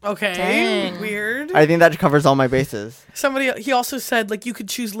 Okay. Dang. Weird. I think that covers all my bases. He also said, like, you could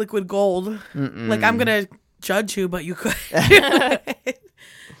choose liquid gold. Like, I'm going to judge you, but you could. Like,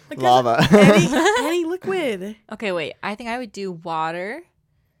 Lava. any liquid. Okay, wait. I think I would do water.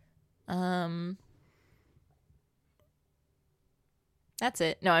 That's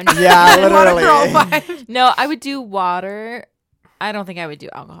it. No, I'm just Yeah, Water for all literally. 5. No, I would do water. I don't think I would do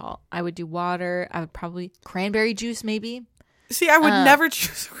alcohol. I would do water. I would probably cranberry juice, maybe. See, I would never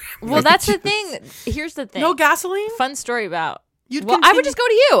choose. Well, that's the thing. Here's the thing. No gasoline? Fun story about I would just go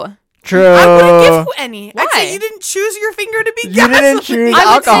to you. True. I wouldn't give you any. Why? I'd say you didn't choose your finger to be You gasoline. didn't choose I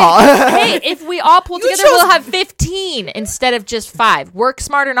would alcohol. say, hey, if we all pull together, we'll have 15 instead of just 5. Work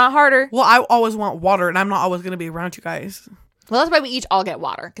smarter, not harder. Well, I always want water, and I'm not always going to be around you guys. Well, that's why we each all get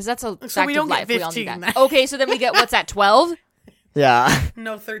water, because that's a fact we of don't get life. We all 15 need then. that. Okay, so then we get, what's that, 12? Yeah.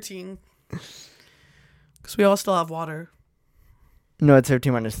 No, 13. Because we all still have water. No, it's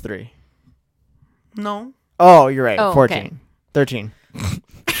 15 minus 3. No. Oh, you're right. Oh, 14. okay. 13.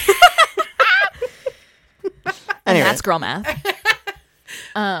 And Anyway. that's girl math.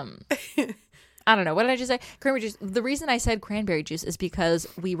 I don't know. What did I just say? Cranberry juice. The reason I said cranberry juice is because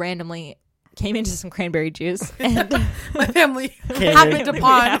we randomly came into some cranberry juice and My family happened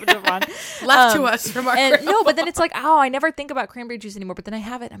upon, left to us from our and no, but then it's like, oh, I never think about cranberry juice anymore. But then I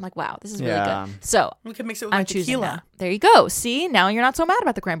have it. And I'm like, wow, this is really Yeah. good. So We can mix it with I'm my choosing tequila. that. There you go. See, now you're not so mad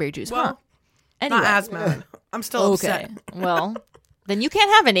about the cranberry juice, huh? Well, Anyway. not as mad. I'm still Okay. upset. Well, then you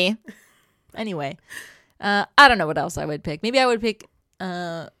can't have any. Anyway, I don't know what else I would pick. Maybe I would pick.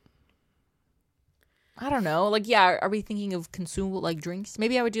 I don't know. Like, yeah, are we thinking of consumable like drinks?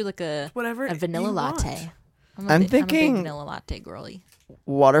 Maybe I would do like a Whatever vanilla you want. latte. I'm I'm a thinking- big vanilla latte girly.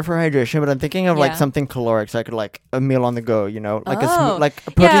 Water for hydration, but I'm thinking of like Yeah. something caloric, so I could like a meal on the go, you know, like Oh. like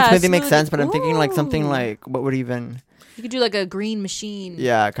a protein Yeah, smoothie makes smoothie. sense, but I'm thinking like something Ooh. like what would even, You could do like a green machine.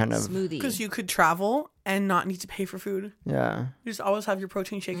 yeah, kind of, Smoothie. Because you could travel and not need to pay for food. yeah, You just always have your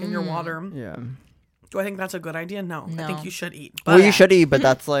protein shake and your water. yeah. Do I think that's a good idea? No. I think No. you should eat. Well, But you should eat, but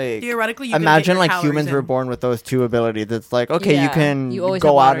that's like theoretically, you imagine could like get your humans calories were in. born with those two abilities. It's like okay, you Yeah. can You always go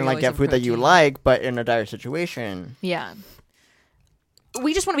have out water, and you like always get have food that you protein. like, but in a dire situation. Yeah.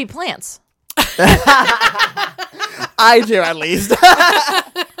 We just want to be plants. I do at least.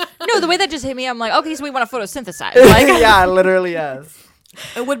 No, the way that just hit me, I'm like, okay, so we want to photosynthesize. Like, yeah, literally yes.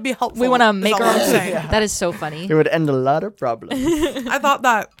 It would be helpful. we want to is make all our I'm own. saying. That is so funny. It would end a lot of problems. I thought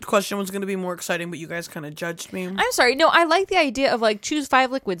that question was going to be more exciting, but you guys kind of judged me. I'm sorry. No, I like the idea of like choose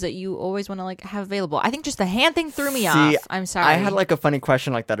 5 liquids that you always want to like have available. I think just the hand thing threw me off. I'm sorry. I had like a funny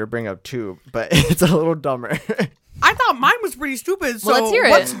question like that to bring up too, but it's a little dumber. I thought mine was pretty stupid. So Well, let's hear it.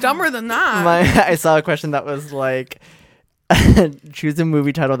 what's dumber than that? I saw a question that was like, choose a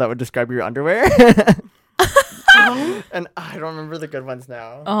movie title that would describe your underwear. And I don't remember the good ones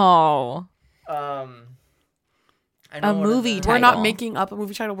now. Oh, I A know one of movie them. title. We're not making up a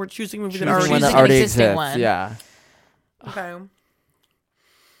movie title. We're choosing a movie that Choosing already one that Choosing an already existing exists. one. Yeah. Okay.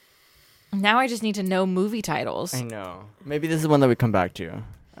 now I just need to know movie titles. I know. Maybe this is one that we come back to.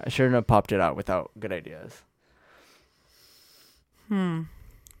 I shouldn't have popped it out without good ideas.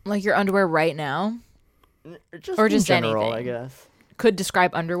 Like your underwear right now Just Or in just general, anything. I guess. could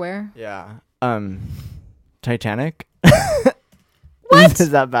describe underwear. Yeah. Titanic. What? Is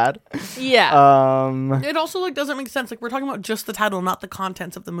that bad? Yeah. It also like doesn't make sense. Like we're talking about just the title, not the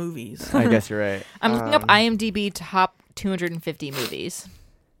contents of the movies. I guess you're right. I'm looking up IMDb top 250 movies.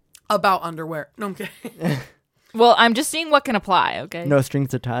 About underwear. No, I'm kidding. Well, I'm just seeing what can apply. Okay. No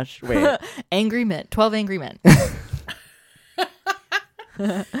strings attached. Wait. Angry Men. 12 Angry Men.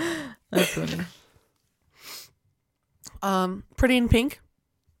 That's funny. Pretty in Pink.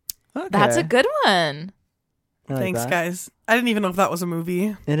 Okay. That's a good one. I like Thanks, that. guys. I didn't even know if that was a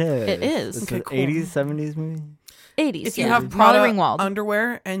movie. It is. It is. It's Okay, an cool. 80s, 70s movie. 80s. If you yeah. have Molly Prada Ringwald.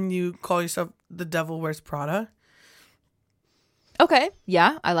 underwear and you call yourself The Devil Wears Prada, Okay.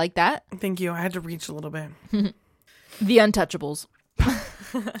 Yeah, I like that. thank you. I had to reach a little bit. The Untouchables.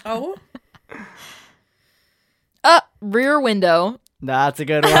 Oh, Rear Window. That's a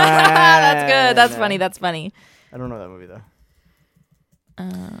good one. That's good. That's funny. That's funny. I don't know that movie though.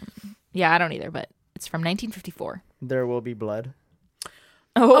 Yeah, I don't either, but it's from 1954. There Will Be Blood.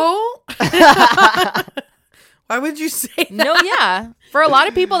 Oh. Why would you say that? No, yeah. For a lot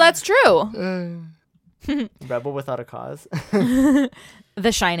of people, that's true. Rebel Without a Cause.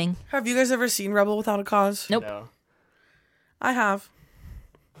 The Shining. Have you guys ever seen Rebel Without a Cause? Nope. No. I have.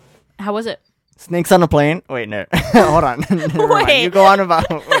 How was it? Snakes on a Plane. Wait, no. Hold on. Never mind. Wait. You go on about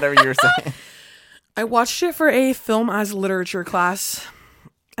whatever you were saying. I watched it for a film as literature class,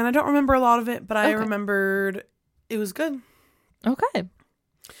 and I don't remember a lot of it, but I Okay. remembered it was good. Okay.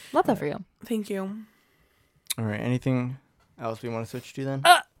 Love that for you. Thank you. All right. Anything else we want to switch to then?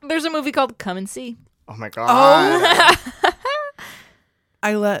 There's a movie called Come and See. Oh my god.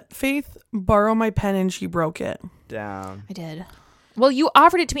 I let Faith borrow my pen and she broke it. Down. I did. Well, you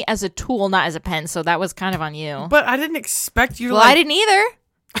offered it to me as a tool, not as a pen, so that was kind of on you. But I didn't expect you to Well, I didn't either.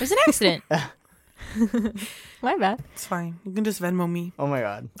 It was an accident. My bad. It's fine. You can just Venmo me. Oh my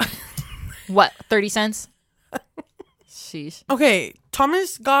god. What, 30 cents? Sheesh. Okay,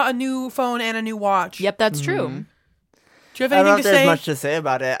 Thomas got a new phone and a new watch. Yep, that's true. Do you have I don't know anything if to there's say? much to say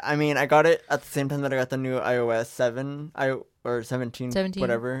about it. I mean, I got it at the same time that I got the new iOS 7 or 17, 17.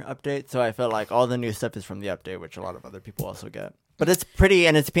 whatever update. So I felt like all the new stuff is from the update, which a lot of other people also get. But it's pretty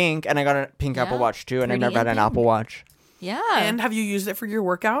and it's pink, and I got a pink Apple Yeah, Watch too, and I pretty never had and an pink. Apple Watch. Yeah. And have you used it for your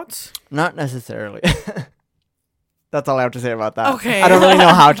workouts? Not necessarily. That's all I have to say about that. Okay. I don't really know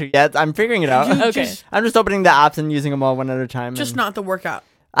how to yet. I'm figuring it out. You Okay. just- I'm just opening the apps and using them all one at a time. Just and- not the workout.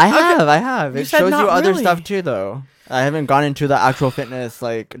 I have. You It said shows not you other really. stuff too, though. I haven't gone into the actual fitness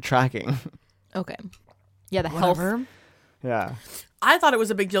like tracking. Okay. Yeah, the health. Whatever. Yeah, I thought it was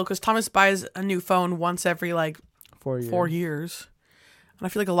a big deal because Thomas buys a new phone once every like 4 years. 4 years. And I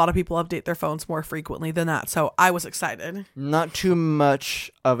feel like a lot of people update their phones more frequently than that. So I was excited. Not too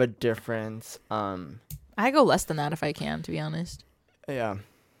much of a difference. I go less than that if I can, to be honest. Yeah.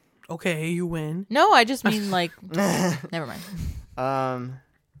 Okay, you win. No, I just mean like, never mind.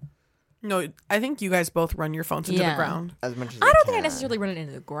 No, I think you guys both run your phones into the Yeah. ground. As much as I don't think I necessarily run it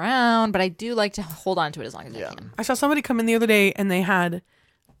into the ground, but I do like to hold on to it as long as I can. I saw somebody come in the other day and they had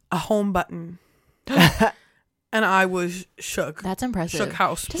a home button. And I was shook. That's impressive. Shook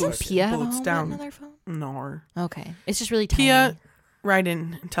house. Doesn't boots- Pia have a boots home down. button on their phone? No. Okay. It's just really tiny. Pia, write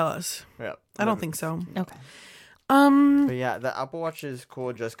in and tell us. Yeah. I don't think so. Okay. But yeah, the Apple Watch is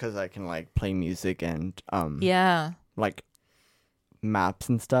cool just because I can like play music and Yeah. like maps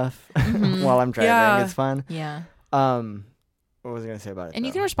and stuff while I'm driving. Yeah. It's fun. Yeah. What was I gonna say about it? And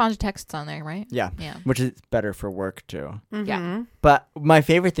you though? can respond to texts on there, right? Yeah. Yeah. Which is better for work too. Mhm. But my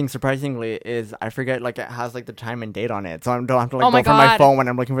favorite thing, surprisingly, is I forget like it has like the time and date on it, so I don't have to like Oh my go for my God. phone when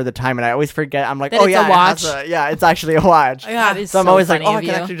I'm looking for the time, and I always forget. I'm like, That oh it's yeah, a watch. it's actually a watch. Yeah. That is So I'm so always like, funny oh, I of can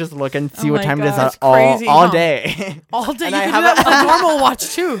you. actually just look and see Oh what my time it is God. That's all crazy, all huh? day. All day. And You I can do have that a- with a normal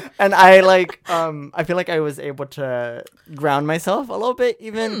watch too. And I like, I feel like I was able to ground myself a little bit,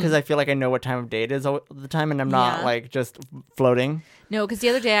 even because I feel like I know what time of day it is all the time, and I'm not Yeah. like just floating. No, because the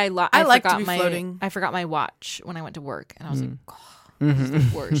other day I like to forgot be my floating. I forgot my watch when I went to work, and I was like, oh, Mm-hmm. this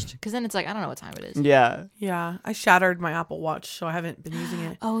is the worst. Because then it's like I don't know what time it is. Yeah. Yeah. I shattered my Apple Watch, so I haven't been using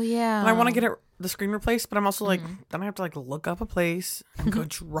it. Oh yeah. And I want to get the screen replaced, but I'm also like, then I have to like look up a place and go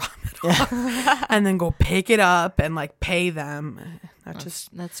drop it off and then go pick it up and like pay them. That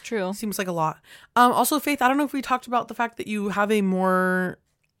just That's true. seems like a lot. Also, Faith, I don't know if we talked about the fact that you have a more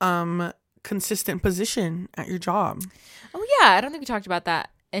consistent position at your job. Oh yeah, I don't think we talked about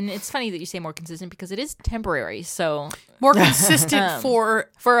that. And it's funny that you say more consistent because it is temporary. So More consistent for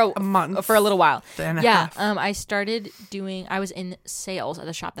for a month. for a little while. and a Yeah, half. I was in sales at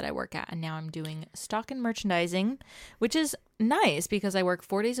the shop that I work at, and now I'm doing stock and merchandising, which is nice because I work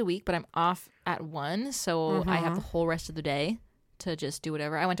 4 days a week, but I'm off at 1, so I have the whole rest of the day to just do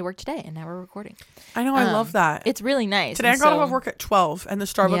whatever. I went to work today, and now we're recording. I know, I love that. It's really nice. Today I and got so- off of work at 12 and the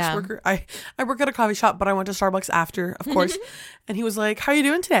Starbucks Yeah. worker, I work at a coffee shop, but I went to Starbucks after, of course. And he was like, how are you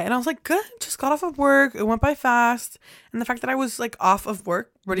doing today? And I was like, good, just got off of work. It went by fast. And the fact that I was like off of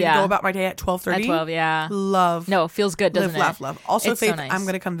work, ready to Yeah. go about my day at 12:30. At 12, yeah. Love. No, it feels good, doesn't Live, it? laugh, love. Also, It's so Faith, nice. I'm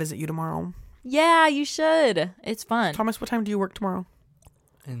going to come visit you tomorrow. Yeah, you should. It's fun. Thomas, what time do you work tomorrow?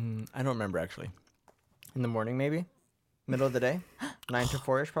 And I don't remember actually. In the morning, maybe? Middle of the day? 9 to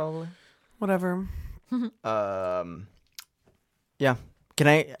 4-ish, probably. Whatever. Yeah. Can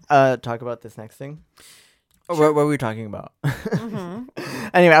I talk about this next thing? Or what were we talking about?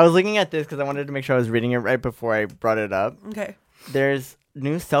 Anyway, I was looking at this because I wanted to make sure I was reading it right before I brought it up. Okay. There's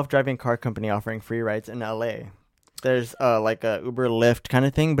new self-driving car company offering free rides in LA. There's like a Uber Lyft kind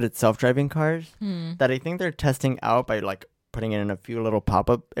of thing, but it's self-driving cars that I think they're testing out by like putting it in a few little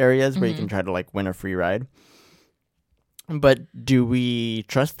pop-up areas where you can try to like win a free ride. But do we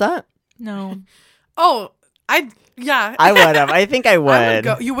trust that? No. Oh, yeah. I would have. I think I would. I would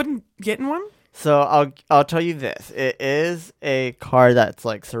go. You wouldn't get in one? So I'll tell you this. It is a car that's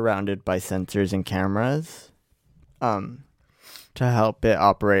like surrounded by sensors and cameras to help it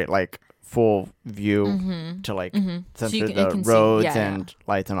operate like full view to like censor you can- it the can see- roads yeah, and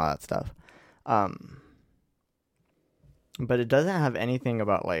lights and all that stuff. But it doesn't have anything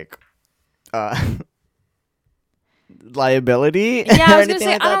about like liability Yeah, I or was gonna anything say,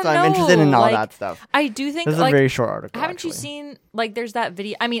 like I that. don't So I'm interested in know, all like, that stuff. I do think This is like a very short article. haven't you actually. seen like there's that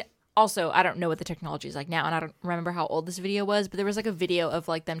video? I mean, also I don't know what the technology is like now, and I don't remember how old this video was, but there was like a video of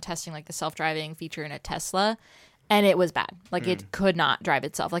like them testing like the self-driving feature in a Tesla, and it was bad. Like it could not drive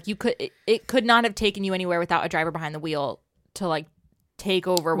itself. Like it could not have taken you anywhere without a driver behind the wheel to like take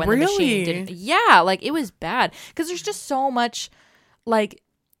over when the machine Really? didn't. Yeah, like it was bad because there's just so much like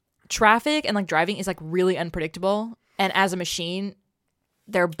traffic and like driving is like really unpredictable, and as a machine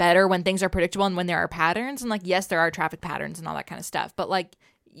they're better when things are predictable and when there are patterns. And like, yes, there are traffic patterns and all that kind of stuff, but like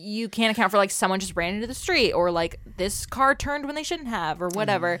you can't account for like someone just ran into the street, or like this car turned when they shouldn't have, or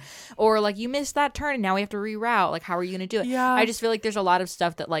whatever, or like you missed that turn and now we have to reroute. Like, how are you going to do it? Yeah. I just feel like there's a lot of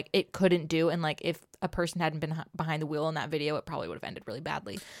stuff that like it couldn't do, and like if a person hadn't been behind the wheel in that video, it probably would have ended really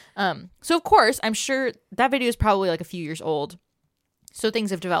badly. So of course, I'm sure that video is probably like a few years old, so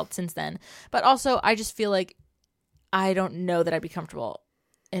things have developed since then. But also, I just feel like I don't know that I'd be comfortable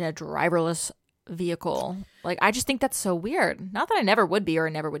in a driverless vehicle. Like, I just think that's so weird. Not that I never would be or I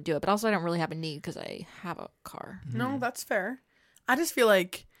never would do it, but also I don't really have a need because I have a car. No, that's fair. I just feel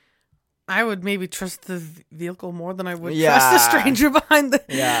like I would maybe trust the vehicle more than I would trust a stranger behind the.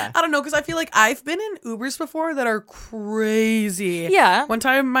 Yeah. I don't know, because I feel like I've been in Ubers before that are crazy. Yeah. One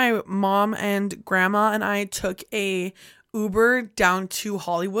time, my mom and grandma and I took a Uber down to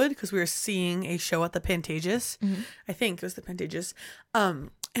Hollywood because we were seeing a show at the Pantages. I think it was the Pantages.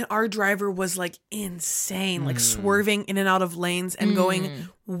 And our driver was like insane, like swerving in and out of lanes and going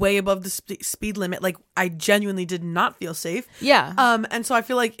way above the speed limit. Like, I genuinely did not feel safe. Yeah. And so I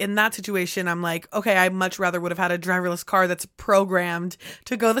feel like in that situation, I'm like, okay, I much rather would have had a driverless car that's programmed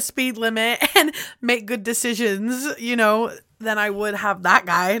to go the speed limit and make good decisions, you know, than I would have that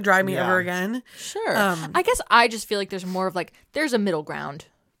guy drive me ever again. Sure. I guess I just feel like there's more of like, there's a middle ground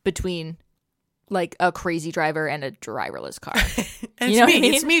between like a crazy driver and a driverless car. And you know it's me. what I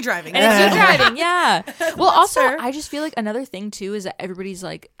mean? It's me driving. And it's you driving, yeah. Well, also, fair. I just feel like another thing too is that everybody's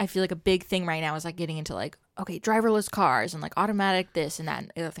like, I feel like a big thing right now is like getting into like, okay, driverless cars and like automatic this and that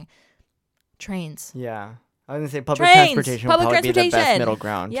and the other thing. Trains. Yeah. I was going to say public Trains. transportation Public would probably be the best transportation. middle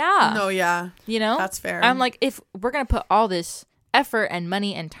ground. Yeah. No, yeah. You know? That's fair. I'm like, if we're going to put all this effort and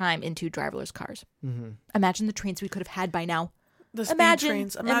money and time into driverless cars, imagine the trains we could have had by now. The speed Imagine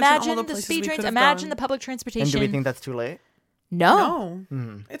trains. all the the places speed we trains. could have Imagine gone. the public transportation. And do we think that's too late? No.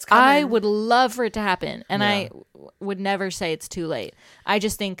 It's coming. I would love for it to happen, and Yeah. I would never say it's too late. I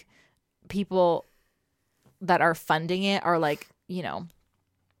just think people that are funding it are like, you know,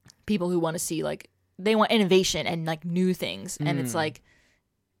 people who want to see like, they want innovation and like new things, and it's like,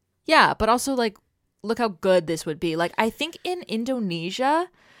 yeah, but also like, look how good this would be. Like, I think in Indonesia,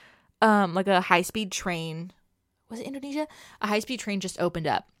 like a high-speed train, was it Indonesia? A high-speed train just opened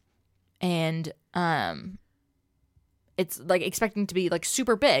up, and it's like expecting to be like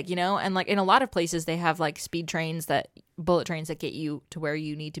super big, you know? And like in a lot of places they have like bullet trains that get you to where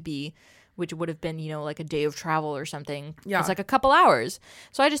you need to be, which would have been, you know, like a day of travel or something. Yeah. It's like a couple hours.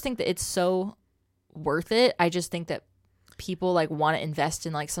 So I just think that it's so worth it. I just think that people like want to invest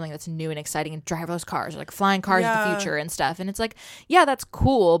in like something that's new and exciting, and driverless cars, like flying cars of the future and stuff. And it's like, yeah, that's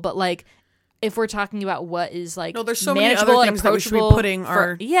cool, but like, if we're talking about what is like No, there's so many manageable other and things that we should be approachable putting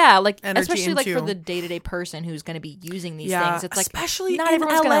our like energy especially like for into. the day-to-day person who's going to be using these Yeah, things, it's like especially not in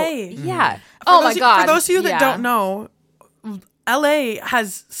everyone's LA. gonna, yeah. For Oh my those- god. For those of you that yeah. don't know, LA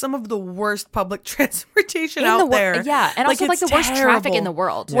has some of the worst public transportation In out the wor- there. yeah, and also like it's the worst traffic in terrible. the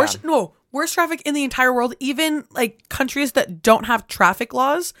world. Worst traffic in the entire world. Even like countries that don't have traffic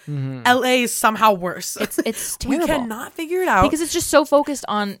laws, LA is somehow worse. It's we terrible. cannot figure it out Because it's just so focused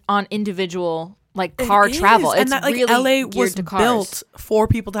on individual like car It travel. is. It's and that, like, really LA geared was to cars. built for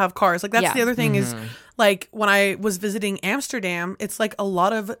people to have cars. Like that's Yeah. the other thing is like when I was visiting Amsterdam, it's like a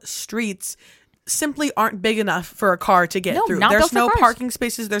lot of streets simply aren't big enough for a car to get No, through. not built There's for no cars. parking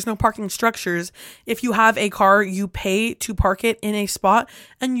spaces, there's no parking structures. If you have a car, you pay to park it in a spot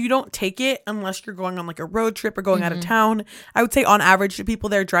and you don't take it unless you're going on like a road trip or going out of town. I would say on average the people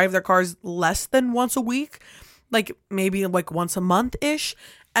there drive their cars less than once a week, like maybe like once a month ish.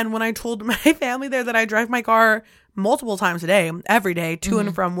 And when I told my family there that I drive my car multiple times a day, every day, to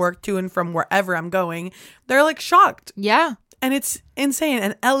and from work, to and from wherever I'm going, they're like shocked. Yeah. And it's insane.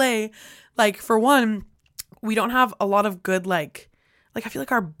 And LA, like for one, we don't have a lot of good like I feel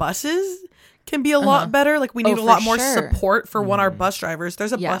like our buses can be a lot better. Like we need a for lot more sure. support for our bus drivers.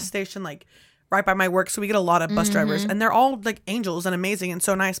 There's a Yeah. bus station like right by my work, so we get a lot of bus drivers, and they're all like angels and amazing and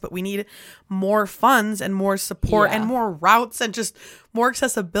so nice, but we need more funds and more support Yeah. and more routes and just more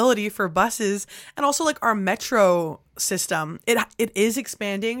accessibility for buses. And also like our metro system, it is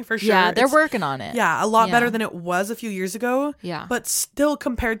expanding for sure. Yeah, they're It's- working on it. yeah, a lot Yeah. better than it was a few years ago. Yeah. But still,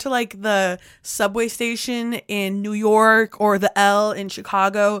 compared to like the subway station in New York or the L in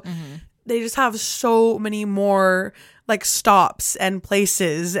Chicago, they just have so many more like stops and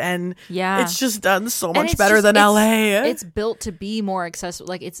places, and Yeah. it's just done so And much it's better just- than it's- LA. It's built to be more accessible.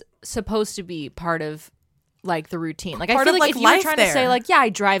 Like it's supposed to be part of like the routine. Like I Part feel of, like like, if you were life trying to say there. like, yeah, I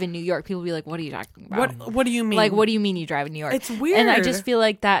drive in New York, people would be like, what are you talking about? what do you mean? Like, what do you mean you drive in New York? It's And I weird. just feel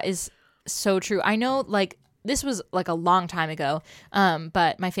like that is so true. I know like this was like a long time ago,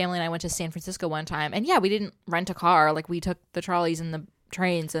 but my family and I went to San Francisco one time, and yeah, we didn't rent a car. Like we took the trolleys and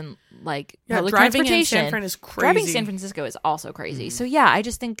trains and like Yeah, public driving in transportation. San Fran is Driving in crazy. San Francisco is also crazy. So yeah, I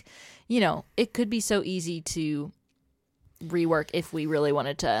just think, it could be so easy to rework if we really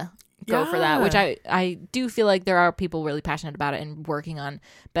wanted to go for that, which I do feel like there are people really passionate about it and working on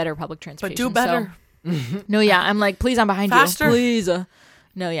better public transportation. But do better. So, no, yeah, I'm like, please, I'm behind Faster. you. Please.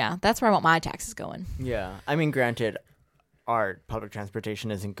 No, yeah, that's where I want my taxes going. Yeah. I mean, granted, our public transportation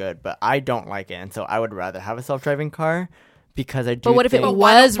isn't good, but I don't like it. And so I would rather have a self-driving car because I do But what if it think-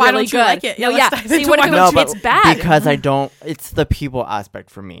 was why really don't you good? like it? Yeah, No, let's yeah. dive See, into what if why it don't was, you- it's bad? because I don't, it's the people aspect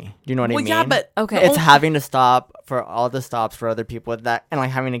for me. Do you know what I mean? Yeah, but Okay. It's having to stop for all the stops for other people that and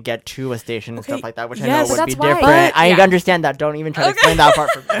like having to get to a station and Okay, stuff like that, which I yes, know would that's be why. different. But- I yeah. understand that. Don't even try to explain that part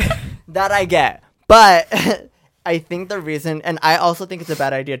for me. That I get. But I think the reason, and I also think it's a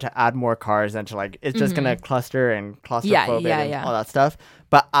bad idea to add more cars and to like, it's just going to cluster and claustrophobic and all that stuff.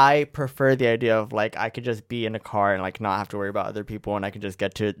 But I prefer the idea of like, I could just be in a car and like not have to worry about other people and I could just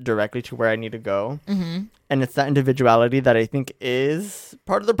get to directly to where I need to go. Mm-hmm. And it's that individuality that I think is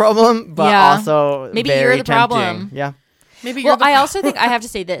part of the problem, but Yeah. also Maybe very you're the tempting. problem. Yeah. Maybe you're Well, the I also think I have to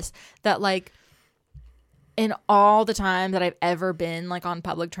say this, that like in all the time that I've ever been like on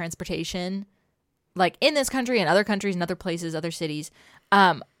public transportation, like in this country and other countries and other places, other cities,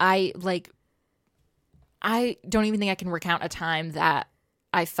 I don't even think I can recount a time that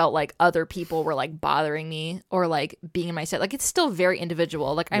I felt like other people were like bothering me or like being in my set. Like it's still very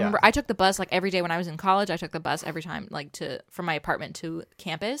individual. Like I remember I took the bus like every day when I was in college. I took the bus every time like from my apartment to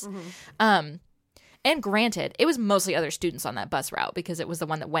campus. And granted, it was mostly other students on that bus route because it was the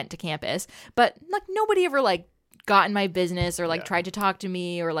one that went to campus. But like nobody ever like got in my business or like tried to talk to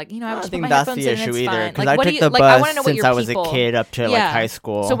me or like, I would I don't just put think my that's headphones the in and issue it's either fine. because Like, I what do took you the like? I want bus to know what since your I was people, a kid up to like Yeah. high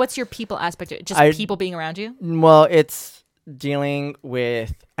school. So what's your people aspect of it? Just people being around you? Well, it's dealing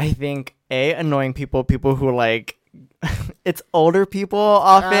with, I think, annoying people who like, it's older people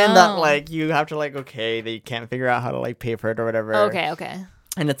often that like you have to like, okay, they can't figure out how to like pay for it or whatever. Okay.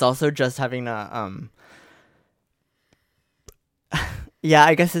 And it's also just having a, yeah,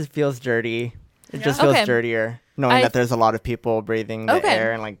 I guess it feels dirty. It just feels Okay. dirtier knowing I- that there's a lot of people breathing the Okay.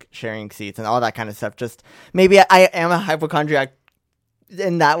 air and like sharing seats and all that kind of stuff. Just maybe I am a hypochondriac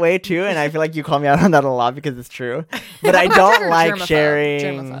in that way too, and I feel like you call me out on that a lot because it's true. But I don't Hypochondriac or like germaphobe? sharing.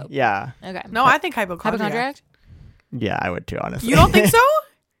 Germaphobe. Yeah, Okay. No, I think hypochondriac. Hypochondriac? yeah, I would too. Honestly, You don't think so?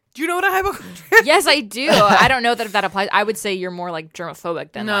 Do you know what a hypochondriac? Yes, I do. I don't know that if that applies. I would say you're more like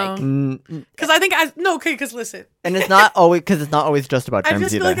germophobic than No. like. Because I think because listen, and it's not always because it's not always just about I germs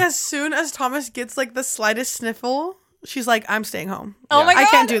just feel either. like as soon as Thomas gets like the slightest sniffle, she's like, I'm staying home. Oh my I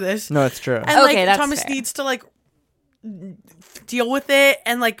can't God. do this. No, it's true. And Okay, like that's Thomas fair. needs to like deal with it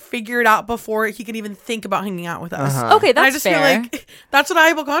and like figure it out before he can even think about hanging out with us. Uh-huh. Okay, And that's I just fair. feel like that's what a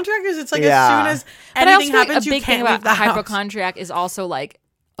hypochondriac is. It's like Yeah. as soon as But I also anything feel like happens, a you big thing can't about leave the house. hypochondriac is also like,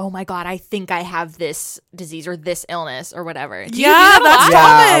 oh my God, I think I have this disease or this illness or whatever. Do you do Yeah, that a that's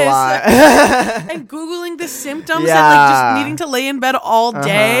lot? yeah, a lot. And Googling the symptoms and Yeah. like just needing to lay in bed all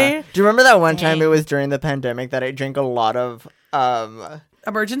day. Uh-huh. Do you remember that one time Dang. it was during the pandemic that I drank a lot of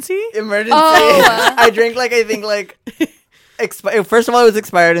Emergency? emergency? Oh. I drank like I think like first of all it was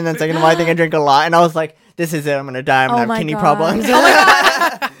expired and then second of all I think I drank a lot and I was like, this is it, I'm gonna die, I'm gonna Oh my have kidney God. problems. Oh my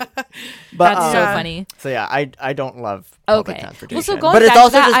God. But That's so Yeah. funny. so yeah, I don't love public Okay. transportation. Well, so going but it's back to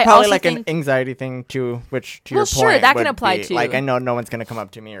also that, just I probably also like an think- anxiety thing too, which to Well, your sure, point that can would apply be, too. Like I know no one's gonna come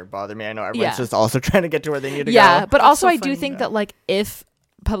up to me or bother me. I know everyone's Yeah. just also trying to get to where they need to Yeah, go. but That's also so I do funny. think that like if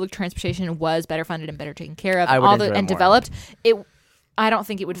public transportation was better funded and better taken care of I would all enjoy it and more. developed, I don't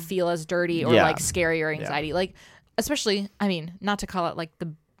think it would feel as dirty or Yeah. like scary or anxiety. Like especially, I mean, not to call it like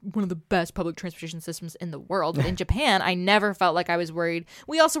one of the best public transportation systems in the world, but in Japan, I never felt like I was worried.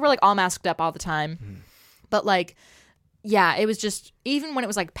 We also were like all masked up all the time. But like yeah, it was just even when it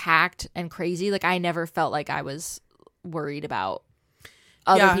was like packed and crazy, like I never felt like I was worried about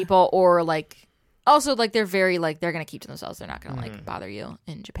other Yeah. people or like also like they're very like they're gonna keep to themselves. They're not gonna like bother you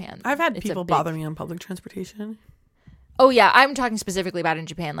in Japan. I've had It's a people big- bother me on public transportation. Oh yeah, I'm talking specifically about in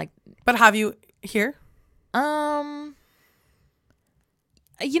Japan. Like But have you here?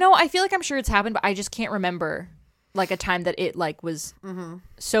 I feel like I'm sure it's happened, but I just can't remember like a time that it like was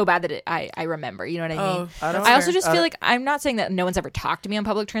so bad that I remember. You know what I mean? I also just feel like I'm not saying that no one's ever talked to me on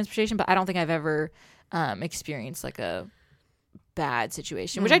public transportation, but I don't think I've ever experienced like a bad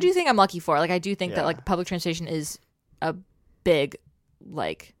situation, which I do think I'm lucky for. Like I do think that Yeah. like public transportation is a big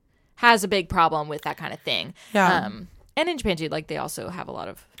like has a big problem with that kind of thing. Yeah. And in Japan too, like they also have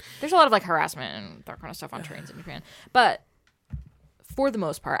there's a lot of like harassment and that kind of stuff on trains in Japan. But for the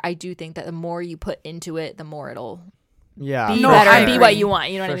most part, I do think that the more you put into it, the more it'll Yeah. be No, better I and be agree. what you want.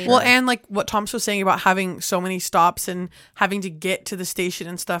 You know what I For mean? sure. Well, and like what Thomas was saying about having so many stops and having to get to the station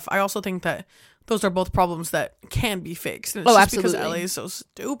and stuff, I also think that those are both problems that can be fixed. And it's Oh, just because absolutely. LA is so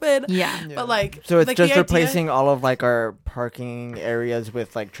stupid. Yeah. But like, So it's like, just the idea- replacing all of like our parking areas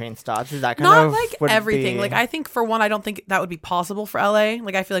with like train stops. Is that kind not of like would everything. be- Like I think for one, I don't think that would be possible for LA.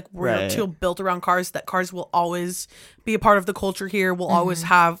 Like I feel like we're Right. too built around cars that cars will always be a part of the culture here. We'll Mm-hmm. always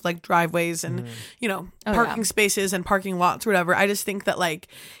have like driveways and you know Oh, parking yeah. spaces and parking lots or whatever. I just think that like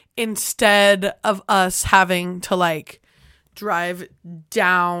instead of us having to like drive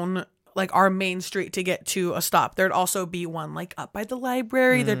down like our main street to get to a stop, there'd also be one like up by the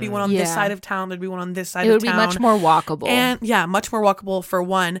library. There'd be one on this Yeah. side of town. There'd be one on this side It of would be town. much more walkable. And yeah, much more walkable for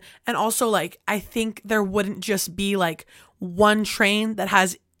one. And also, like, I think there wouldn't just be like one train that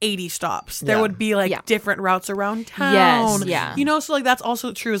has 80 stops. There Yeah. would be like Yeah. different routes around town. Yes, yeah. You know, so like that's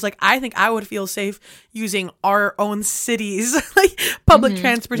also true. Is like I think I would feel safe using our own cities like public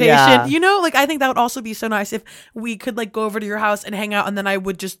transportation. Yeah. You know, like I think that would also be so nice if we could like go over to your house and hang out, and then I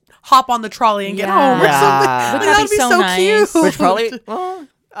would just hop on the trolley and get Yeah. home or Yeah. something. Wouldn't Like, that would be so nice? cute. Which probably, well,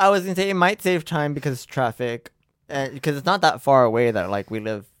 I was gonna say it might save time because traffic, because it's not that far away that like we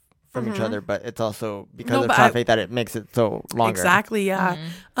live from each other, but it's also because No, of but traffic that it makes it so longer. Exactly, yeah.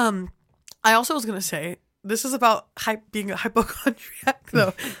 I also was gonna say this is about being a hypochondriac,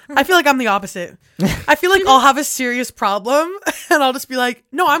 though. I feel like I'm the opposite. I feel like I'll have a serious problem, and I'll just be like,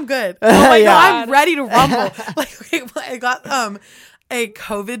 "No, I'm good. Oh my Yeah. god, I'm ready to rumble." Like I got a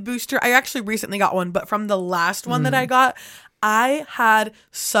COVID booster. I actually recently got one, but from the last one that I got, I had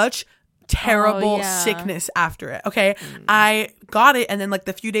such terrible yeah. sickness after it. Okay. I got it, and then like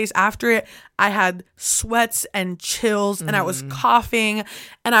the few days after it, I had sweats and chills, and I was coughing,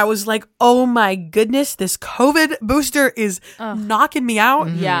 and I was like, oh my goodness, this COVID booster is knocking me out.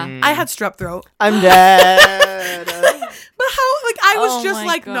 Yeah. I had strep throat. I'm dead. But how, like, I was Oh just my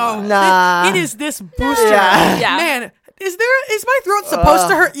like, God. no, Nah. it is this booster. Yeah. Yeah. Man, is my throat supposed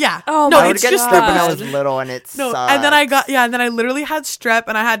to hurt? Yeah. Oh no, my I would it's get just strep the when I booster. was little, and it No, sucks. and then and then I literally had strep,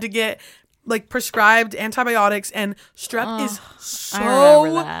 and I had to get like prescribed antibiotics, and strep is I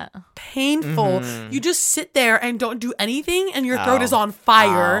remember so that. painful. You just sit there and don't do anything, and your throat Ow. is on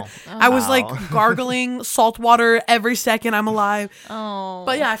fire. Ow. I was like Ow. gargling salt water every second I'm alive. Oh.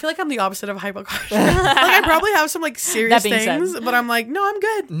 But yeah, I feel like I'm the opposite of hypochondria. Like I probably have some like serious That being said. things, but I'm like, no, I'm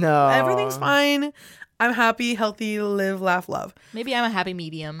good. No. Everything's fine. I'm happy, healthy, live, laugh, love. Maybe I'm a happy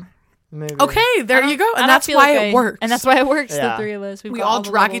medium. Maybe. Okay, there you go. I And don't that's feel why like it works. And that's why it works, the Yeah. three of us. we all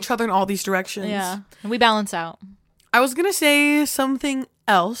drag each other in all these directions. Yeah. And we balance out. I was gonna say something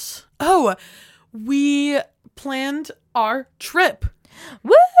else. Oh, we planned our trip.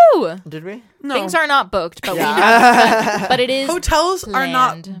 Woo! Did we? No, Things are not booked, but we Yeah. have, but it is hotels are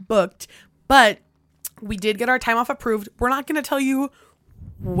not planned. booked, but we did get our time off approved. We're not gonna tell you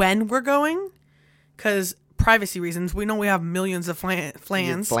when we're going because privacy reasons. We know we have millions of flans.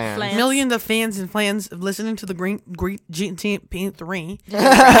 Plans. Millions of fans and plans of listening to the Great GTP3.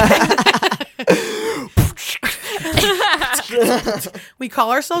 We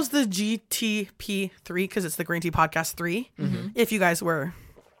call ourselves the GTP3 because it's the Green Tea Podcast 3. If you guys were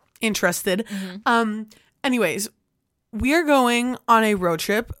interested. Anyways, we are going on a road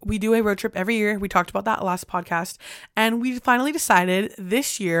trip. We do a road trip every year. We talked about that last podcast. And we finally decided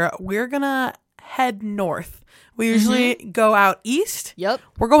this year we're going to head north. We usually go out east. Yep.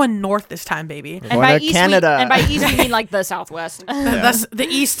 We're going north this time, baby. And Going by to east, Canada. and by east we mean like the Southwest. That's the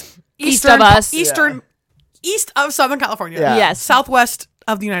east of us. east of Southern California. Yeah. Yes. Southwest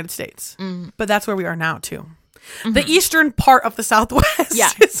of the United States. But that's where we are now too. The eastern part of the Southwest Yeah.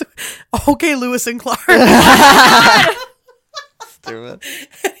 is okay, Lewis and Clark. Stupid.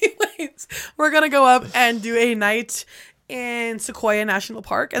 Anyways, we're gonna go up and do a night in Sequoia National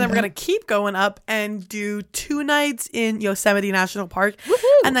Park, and then we're gonna keep going up and do 2 nights in Yosemite National Park,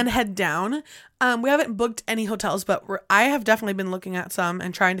 and then head down. We haven't booked any hotels, but I have definitely been looking at some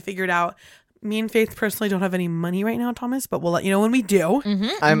and trying to figure it out. Me and Faith personally don't have any money right now, Thomas, but we'll let you know when we do.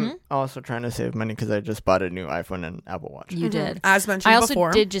 I'm also trying to save money because I just bought a new iPhone and Apple Watch. You did. As mentioned I also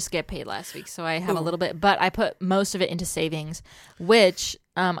before. did just get paid last week, so I have a little bit, but I put most of it into savings, which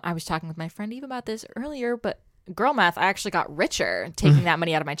I was talking with my friend Eve about this earlier, but girl math, I actually got richer taking that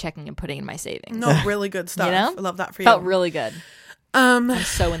money out of my checking and putting in my savings. No, really good stuff. You know? I love that for you. Felt really good. Um, I'm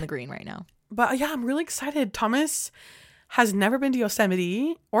so in the green right now. But yeah, I'm really excited. Thomas has never been to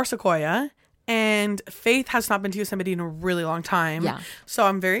Yosemite or Sequoia, and Faith has not been to Yosemite in a really long time. Yeah. So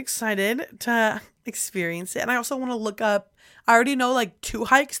I'm very excited to experience it. And I also want to look up, I already know like 2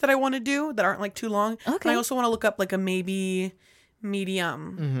 hikes that I want to do that aren't like too long. Okay. And I also want to look up like a maybe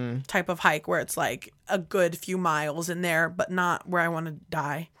medium type of hike where it's like a good few miles in there, but not where I want to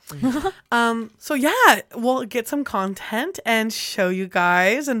die. So yeah, we'll get some content and show you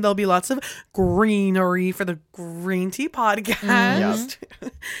guys, and there'll be lots of greenery for the Green Tea Podcast.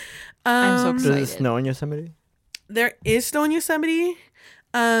 I'm so Does excited. it snow in Yosemite? There is snow in Yosemite.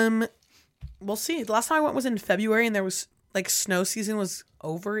 We'll see. The last time I went was in February, and there was like snow season was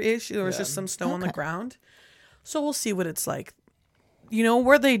over-ish. There was just some snow on the ground. So we'll see what it's like. You know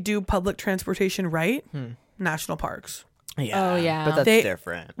where they do public transportation, right? National parks. Yeah. Oh, yeah. But that's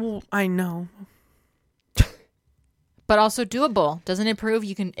different. Well, I know. But also doable. Doesn't it prove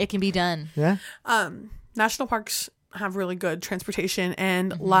it can be done? Yeah. National parks have really good transportation,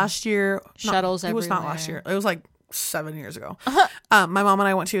 and last year Shuttles it was not last everywhere. year. It was like 7 years ago. My mom and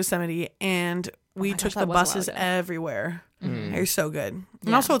I went to Yosemite, and we took gosh, that the was a while buses ago. everywhere. They're so good. And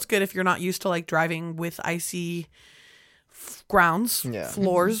Yeah. also it's good if you're not used to like driving with icy grounds,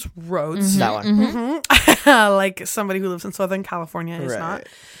 floors, roads. That one. Like somebody who lives in Southern California is Right.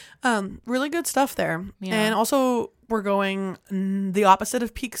 not. Really good stuff there. Yeah. And also we're going the opposite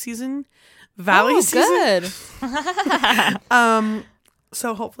of peak season, valley season. Good.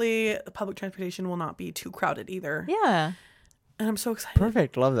 So hopefully the public transportation will not be too crowded either. Yeah. And I'm so excited.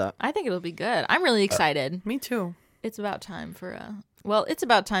 Perfect. Love that. I think it'll be good. I'm really excited. Me too. It's about time for it's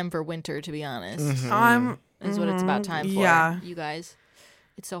about time for winter, to be honest. Is what it's about time for. Yeah. You guys.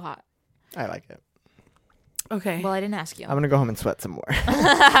 It's so hot. I like it. Okay. Well, I didn't ask you. I'm going to go home and sweat some more.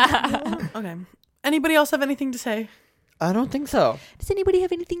 Okay. Anybody else have anything to say? I don't think so. Does anybody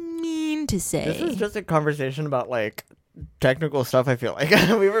have anything mean to say? This is just a conversation about like technical stuff, I feel like.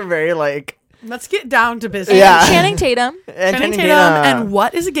 We were very like... Let's get down to business. Yeah. Channing Tatum. Channing Tatum and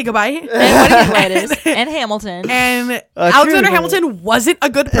what is a gigabyte? And what a gigabyte is. And Hamilton. And Alexander true. Hamilton wasn't a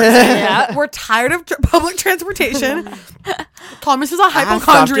good person. Yeah. We're tired of public transportation. Thomas is a I have stuff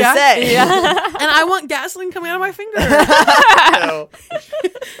to hypochondriac. say. And I want gasoline coming out of my finger. So,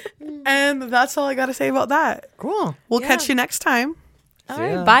 And that's all I got to say about that. cool. We'll catch you next time. All See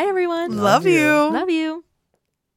right. ya. Bye, everyone. Love you. Love you.